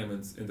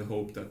requirements, in the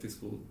hope that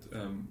this would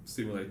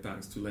stimulate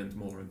banks to lend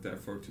more and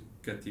therefore to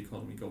get the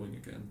economy going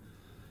again.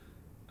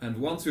 And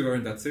once we were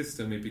in that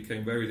system, it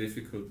became very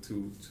difficult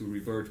to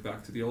revert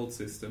back to the old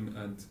system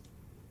and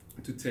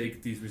to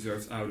take these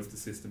reserves out of the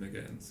system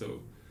again.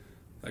 So,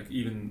 like,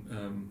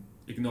 even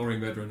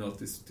ignoring whether or not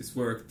this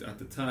worked at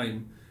the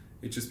time,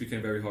 it just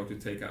became very hard to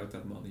take out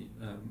that money.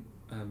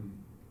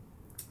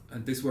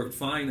 And this worked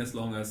fine as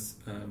long as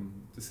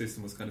the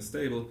system was kind of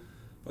stable.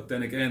 But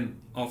then again,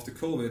 after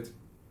COVID,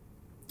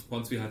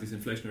 once we had these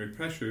inflationary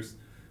pressures,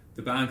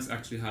 the banks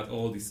actually had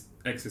all these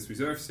excess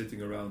reserves sitting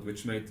around,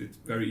 which made it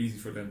very easy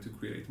for them to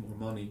create more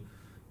money.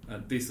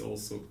 And this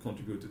also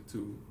contributed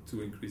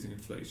to increasing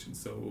inflation.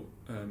 So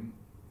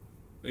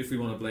if we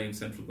want to blame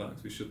central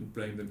banks, we shouldn't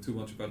blame them too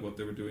much about what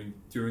they were doing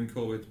during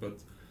COVID,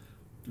 but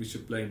we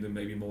should blame them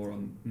maybe more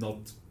on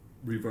not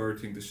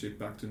reverting the ship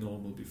back to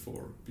normal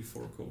before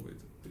COVID.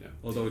 Yeah.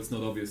 Although it's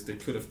not obvious they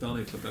could have done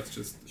it, but that's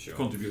just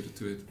contributed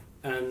to it.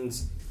 And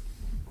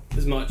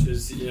as much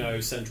as, you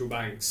know, central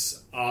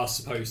banks are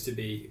supposed to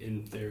be,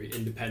 in theory,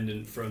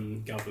 independent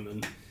from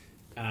government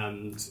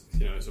and,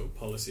 you know, sort of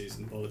policies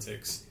and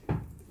politics,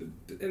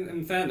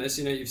 in fairness,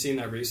 you know, you've seen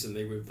that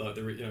recently with, like,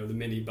 the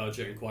mini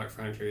budget, and quite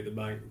frankly, the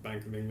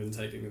Bank of England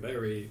taking a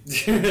very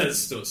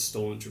sort of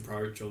staunch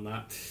approach on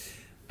that.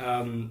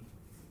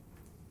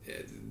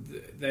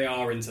 They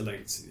are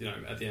interlinked, you know,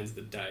 at the end of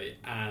the day,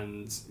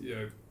 and, you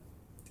know,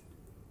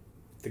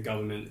 the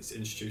government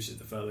introduces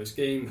the furlough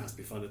scheme, has to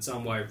be funded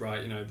some way,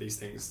 right? You know, these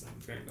things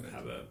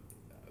have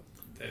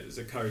there's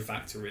a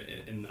co-factor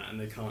in that, and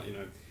they can't, you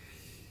know,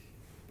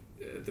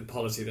 the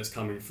policy that's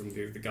coming from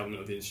the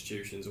government or the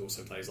institutions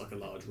also plays like a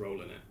large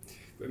role in it.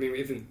 But, I mean,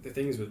 even the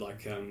things with,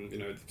 like, you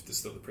know,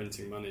 the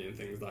printing money and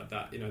things like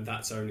that, you know,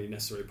 that's only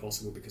necessarily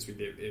possible because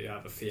we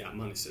have a fiat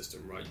money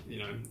system, right? You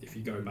know, if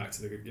you go back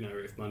to you know,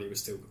 if money was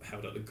still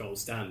held at the gold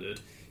standard,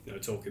 you know,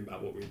 talking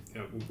about what we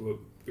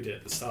did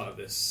at the start of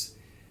this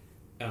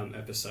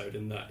episode,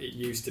 and that it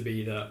used to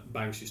be that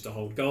banks used to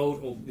hold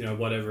gold, or, you know,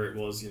 whatever it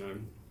was, you know,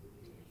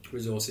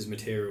 resources,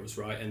 materials,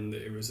 right? And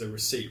it was a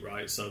receipt,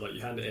 right? So, like,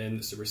 you hand it in,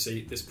 it's a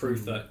receipt, this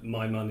proof that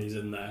my money's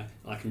in there.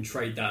 I can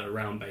trade that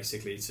around,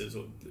 basically, to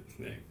sort of,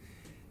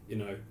 you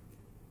know,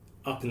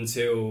 up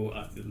until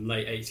the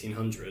late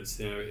 1800s,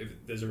 you know, if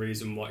there's a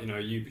reason why, you know,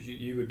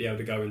 you would be able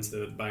to go into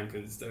the bank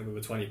and with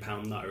a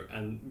 £20 note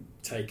and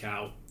take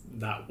out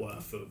that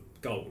worth of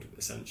gold,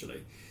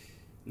 essentially.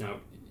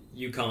 Now,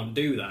 you can't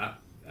do that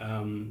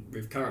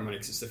with current money,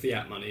 because it's the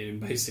fiat money, and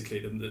basically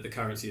the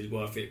currency is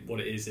worth what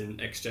it is in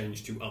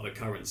exchange to other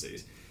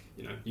currencies.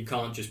 You know, you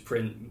can't just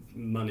print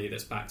money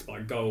that's backed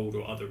by gold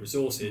or other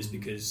resources,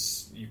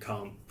 because you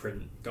can't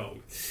print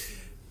gold,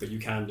 but you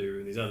can do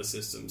in these other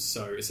systems.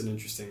 So it's an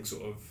interesting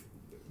sort of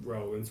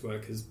role into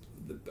work, because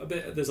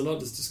there's a lot of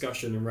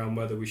discussion around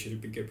whether we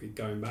should be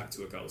going back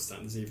to a gold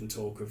standard. There's even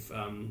talk of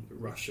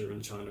Russia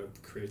and China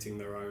creating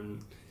their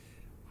own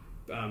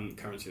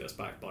currency that's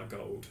backed by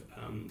gold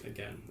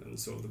again, and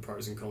sort of the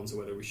pros and cons of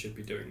whether we should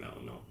be doing that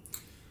or not.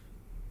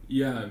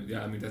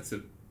 Yeah. I mean, that's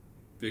a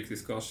big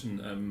discussion.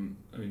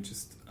 I mean,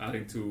 just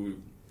adding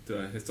to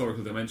the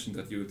historical dimension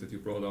that you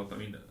brought up. I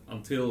mean,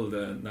 until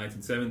the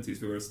 1970s,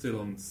 we were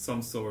still on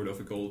some sort of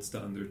a gold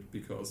standard,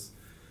 because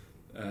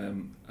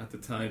at the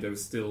time there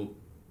was still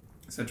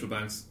central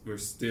banks were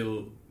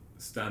still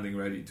standing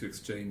ready to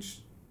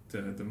exchange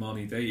the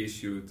money they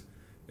issued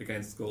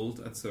against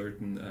gold at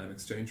certain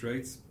exchange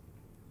rates.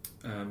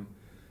 And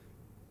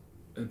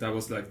that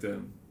was like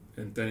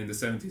and then in the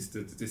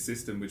 70s, this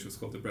system, which was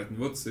called the Bretton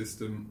Woods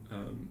system,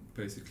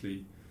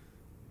 basically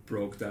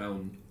broke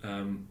down.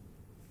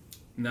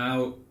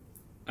 Now,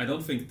 I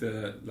don't think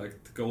the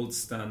gold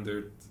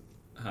standard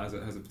has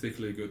a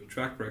particularly good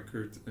track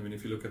record. I mean,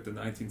 if you look at the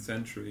 19th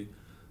century,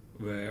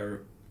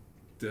 where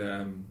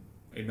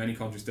in many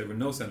countries there were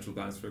no central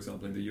banks. For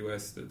example, in the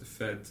US, the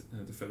Fed,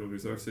 the Federal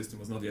Reserve System,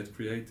 was not yet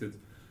created.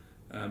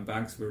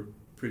 Banks were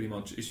pretty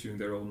much issuing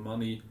their own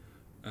money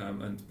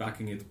and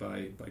backing it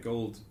by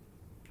gold.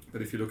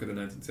 But if you look at the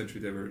 19th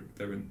century, there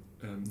were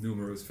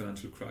numerous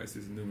financial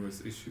crises and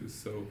numerous issues.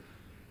 So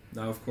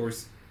now, of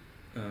course,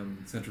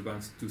 central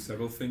banks do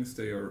several things.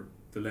 They are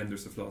the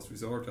lenders of last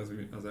resort, as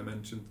I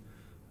mentioned.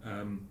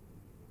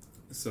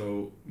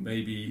 So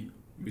maybe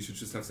we should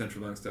just have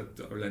central banks that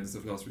are lenders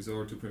of last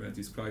resort to prevent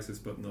these crises,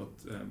 but not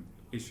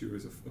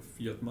issuers of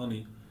fiat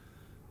money.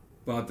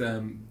 But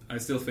I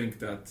still think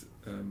that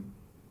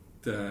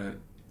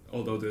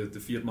although the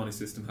fiat money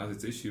system has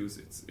its issues,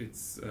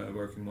 it's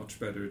working much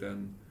better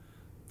than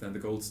than the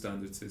gold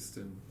standard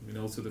system. I mean,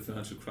 also the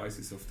financial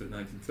crisis of the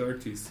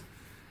 1930s,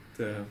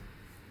 the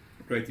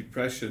Great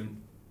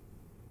Depression.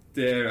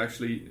 There,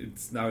 actually,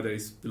 it's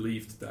nowadays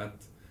believed that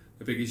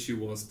a big issue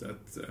was that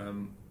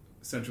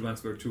central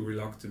banks were too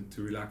reluctant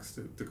to relax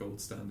the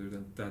gold standard,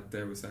 and that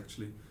there was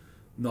actually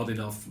not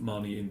enough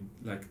money in,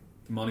 like,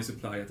 the money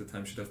supply at the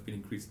time should have been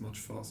increased much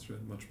faster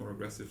and much more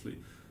aggressively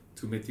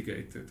to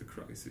mitigate the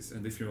crisis.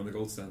 And if you're on the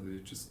gold standard, you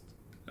just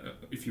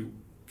if you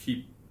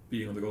keep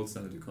being on the gold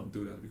standard, you can't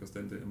do that, because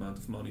then the amount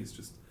of money is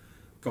just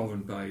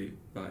governed by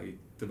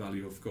the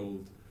value of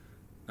gold,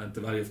 and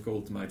the value of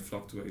gold might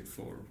fluctuate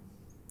for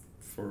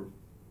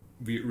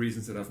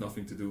reasons that have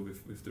nothing to do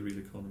with the real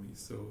economy.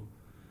 So,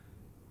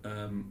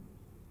 I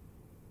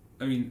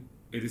mean,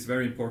 it is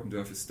very important to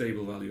have a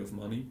stable value of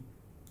money,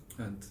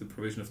 and the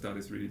provision of that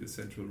is really the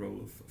central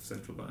role of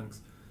central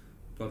banks.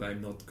 But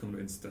I'm not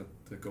convinced that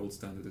the gold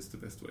standard is the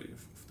best way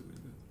of doing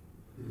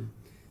that. Mm.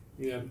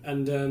 Yeah,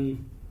 and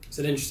it's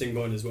an interesting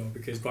point as well,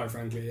 because quite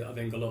frankly, I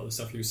think a lot of the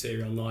stuff you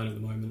see online at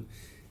the moment,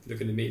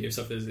 look in the media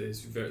stuff,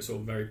 is very,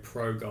 sort of very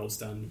pro gold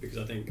standard, because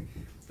I think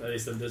at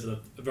least there's a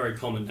very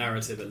common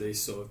narrative, at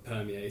least, sort of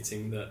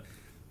permeating that,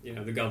 you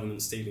know, the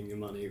government's stealing your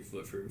money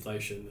through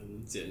inflation,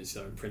 and, you know,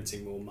 so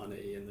printing more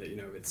money, and that, you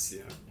know, it's, you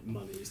know,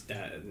 money is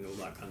debt and all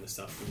that kind of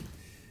stuff. And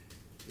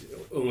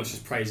almost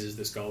just praises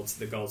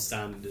the gold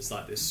standard is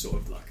like this sort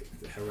of like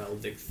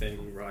heraldic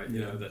thing, right? You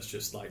know, that's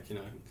just like, you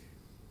know,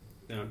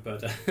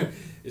 but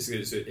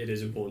it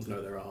is important to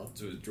know there are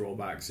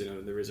drawbacks. You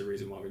know, there is a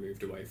reason why we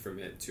moved away from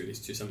it, to at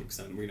least to some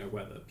extent. We know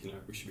whether, you know,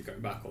 we should be going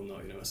back or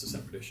not. You know, that's a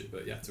separate issue.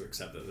 But you have to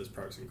accept that there's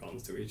pros and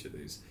cons to each of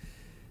these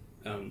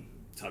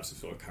types of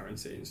sort of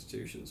currency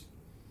institutions.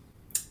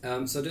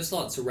 So just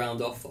like to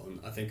round off on,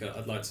 I think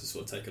I'd like to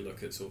sort of take a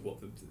look at sort of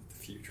what the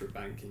future of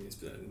banking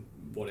is, and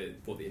what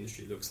the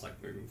industry looks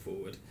like moving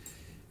forward.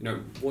 You know,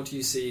 what do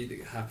you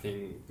see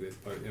happening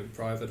with both, you know,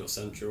 private or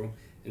central,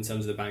 in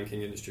terms of the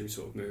banking industry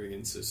sort of moving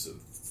into sort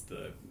of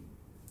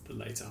the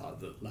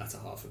latter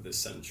half of this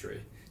century?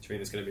 Do you think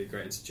there's going to be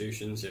great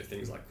institutions, you know,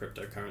 things like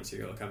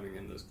cryptocurrency are coming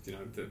in, there's, you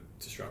know, the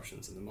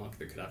disruptions in the market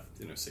that could have,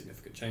 you know,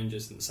 significant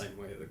changes in the same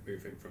way that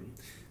moving from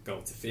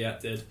gold to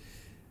fiat did.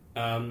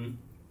 And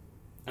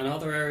are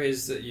there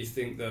areas that you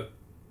think that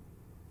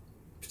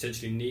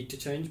potentially need to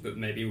change, but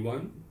maybe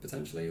won't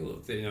potentially, or,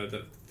 you know,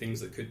 the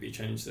things that could be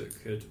changed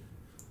that could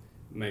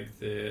make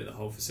the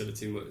whole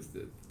facility,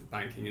 the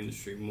banking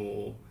industry,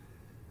 more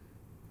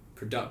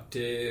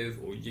productive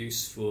or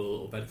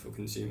useful or better for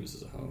consumers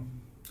as a whole?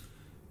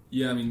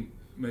 Yeah, I mean,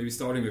 maybe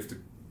starting with the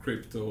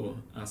crypto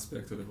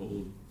aspect of the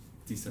whole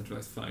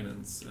decentralized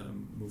finance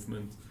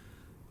movement.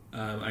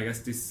 I guess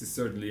this is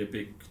certainly a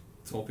big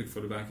topic for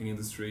the banking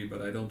industry,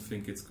 but I don't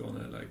think it's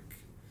gonna like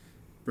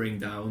bring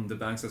down the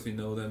banks as we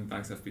know them.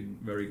 Banks have been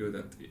very good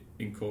at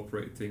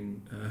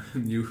incorporating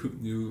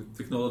new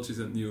technologies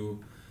and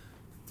new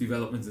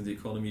developments in the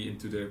economy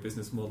into their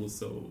business models.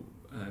 So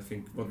I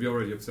think what we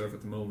already observe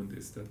at the moment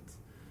is that,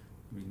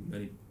 I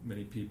mean,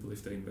 many people,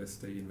 if they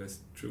invest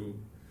through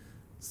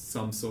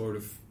some sort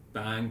of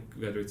bank,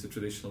 whether it's a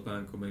traditional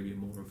bank or maybe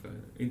more of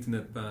an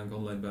internet bank,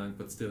 online bank,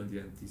 but still in the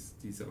end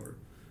these are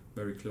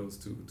very close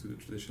to the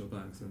traditional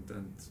banks, and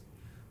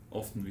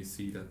often we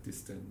see that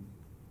this then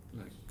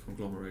like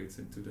conglomerates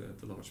into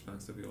the large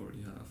banks that we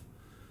already have.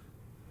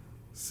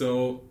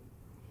 So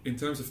in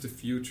terms of the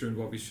future and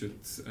what we should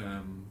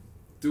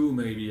do,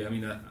 maybe, I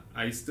mean,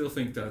 I still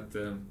think that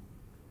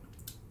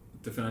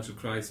the financial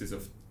crisis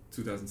of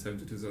 2007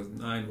 to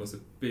 2009 was a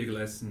big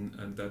lesson,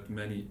 and that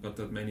many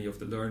of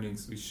the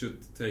learnings we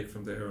should take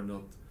from there are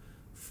not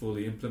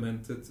fully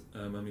implemented.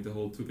 I mean, the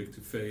whole too big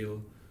to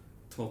fail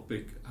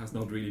topic has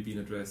not really been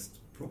addressed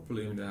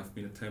properly. I mean, there have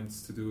been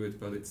attempts to do it,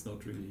 but it's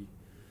not really,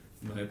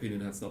 in my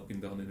opinion, has not been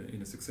done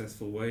in a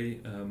successful way.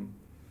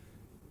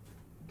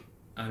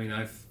 I mean,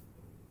 I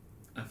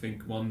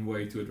think one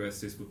way to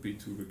address this would be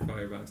to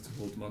require banks to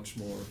hold much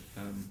more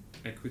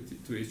equity,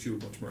 to issue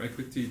much more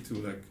equity, to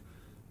like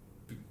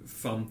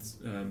fund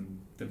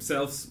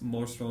themselves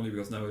more strongly,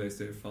 because nowadays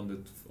they're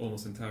funded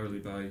almost entirely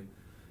by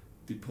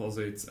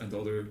deposits and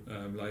other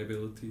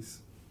liabilities,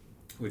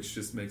 which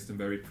just makes them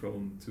very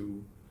prone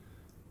to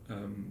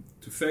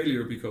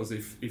failure, because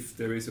if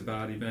there is a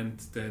bad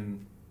event,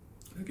 then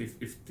like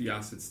if the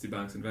assets the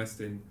banks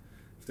invest in,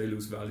 if they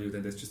lose value,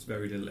 then there's just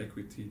very little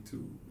equity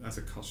as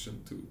a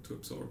cushion to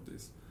absorb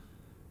this.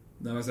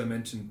 Now, as I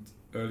mentioned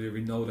earlier,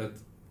 we know that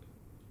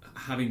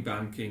having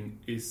banking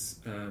is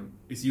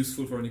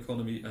useful for an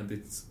economy, and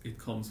it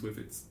comes with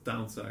its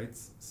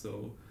downsides.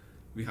 So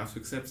we have to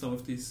accept some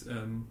of these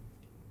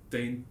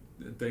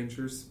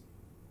dangers,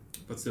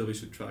 but still we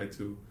should try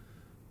to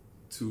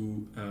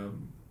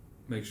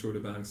make sure the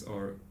banks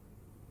are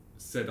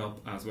set up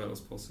as well as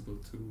possible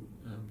to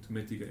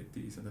mitigate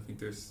these. And I think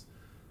there's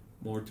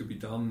more to be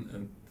done,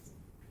 and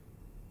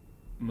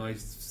my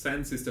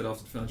sense is that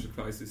after the financial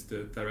crisis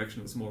the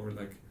direction was more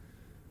like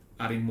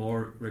adding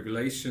more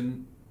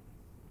regulation,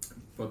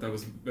 but that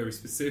was very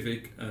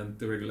specific, and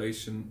the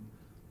regulation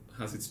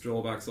has its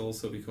drawbacks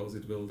also, because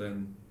it will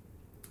then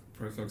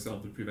for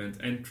example, prevent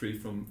entry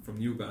from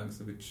new banks,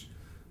 which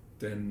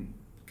then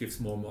gives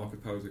more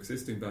market power to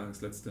existing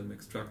banks, lets them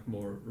extract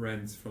more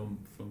rents from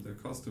their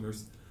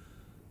customers.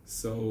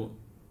 So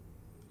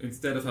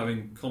instead of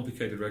having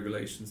complicated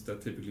regulations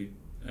that typically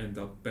end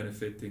up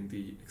benefiting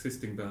the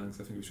existing banks,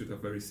 I think we should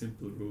have very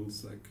simple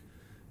rules like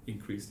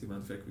increase the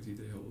amount of equity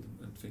they hold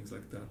and things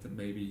like that, and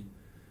maybe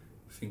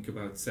think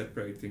about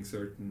separating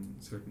certain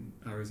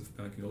areas of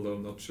banking, although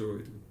I'm not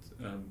sure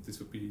this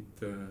would be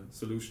the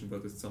solution,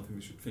 but it's something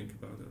we should think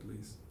about at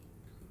least.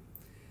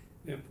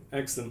 Yeah,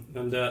 excellent.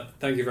 And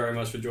thank you very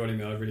much for joining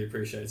me. I really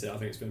appreciate it. I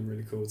think it's been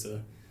really cool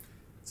to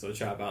sort of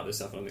chat about this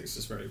stuff. I think it's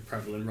just very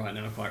prevalent right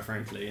now, quite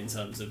frankly, in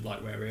terms of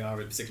like where we are,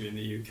 particularly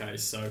in the UK.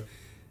 So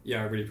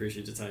yeah, I really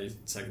appreciate you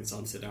taking the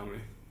time to sit down with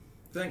me.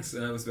 Thanks.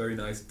 It was very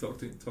nice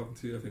talking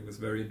to you. I think it was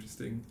very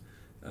interesting.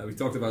 We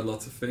talked about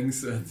lots of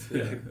things. And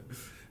yeah,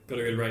 got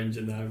a good range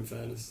in there, in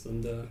fairness.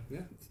 And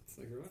yeah,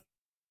 thank you very much.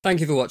 Thank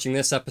you for watching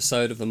this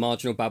episode of the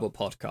Marginal Babble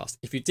podcast.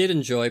 If you did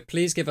enjoy,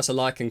 please give us a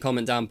like and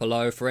comment down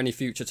below for any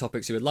future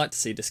topics you would like to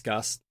see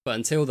discussed. But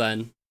until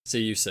then,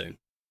 see you soon.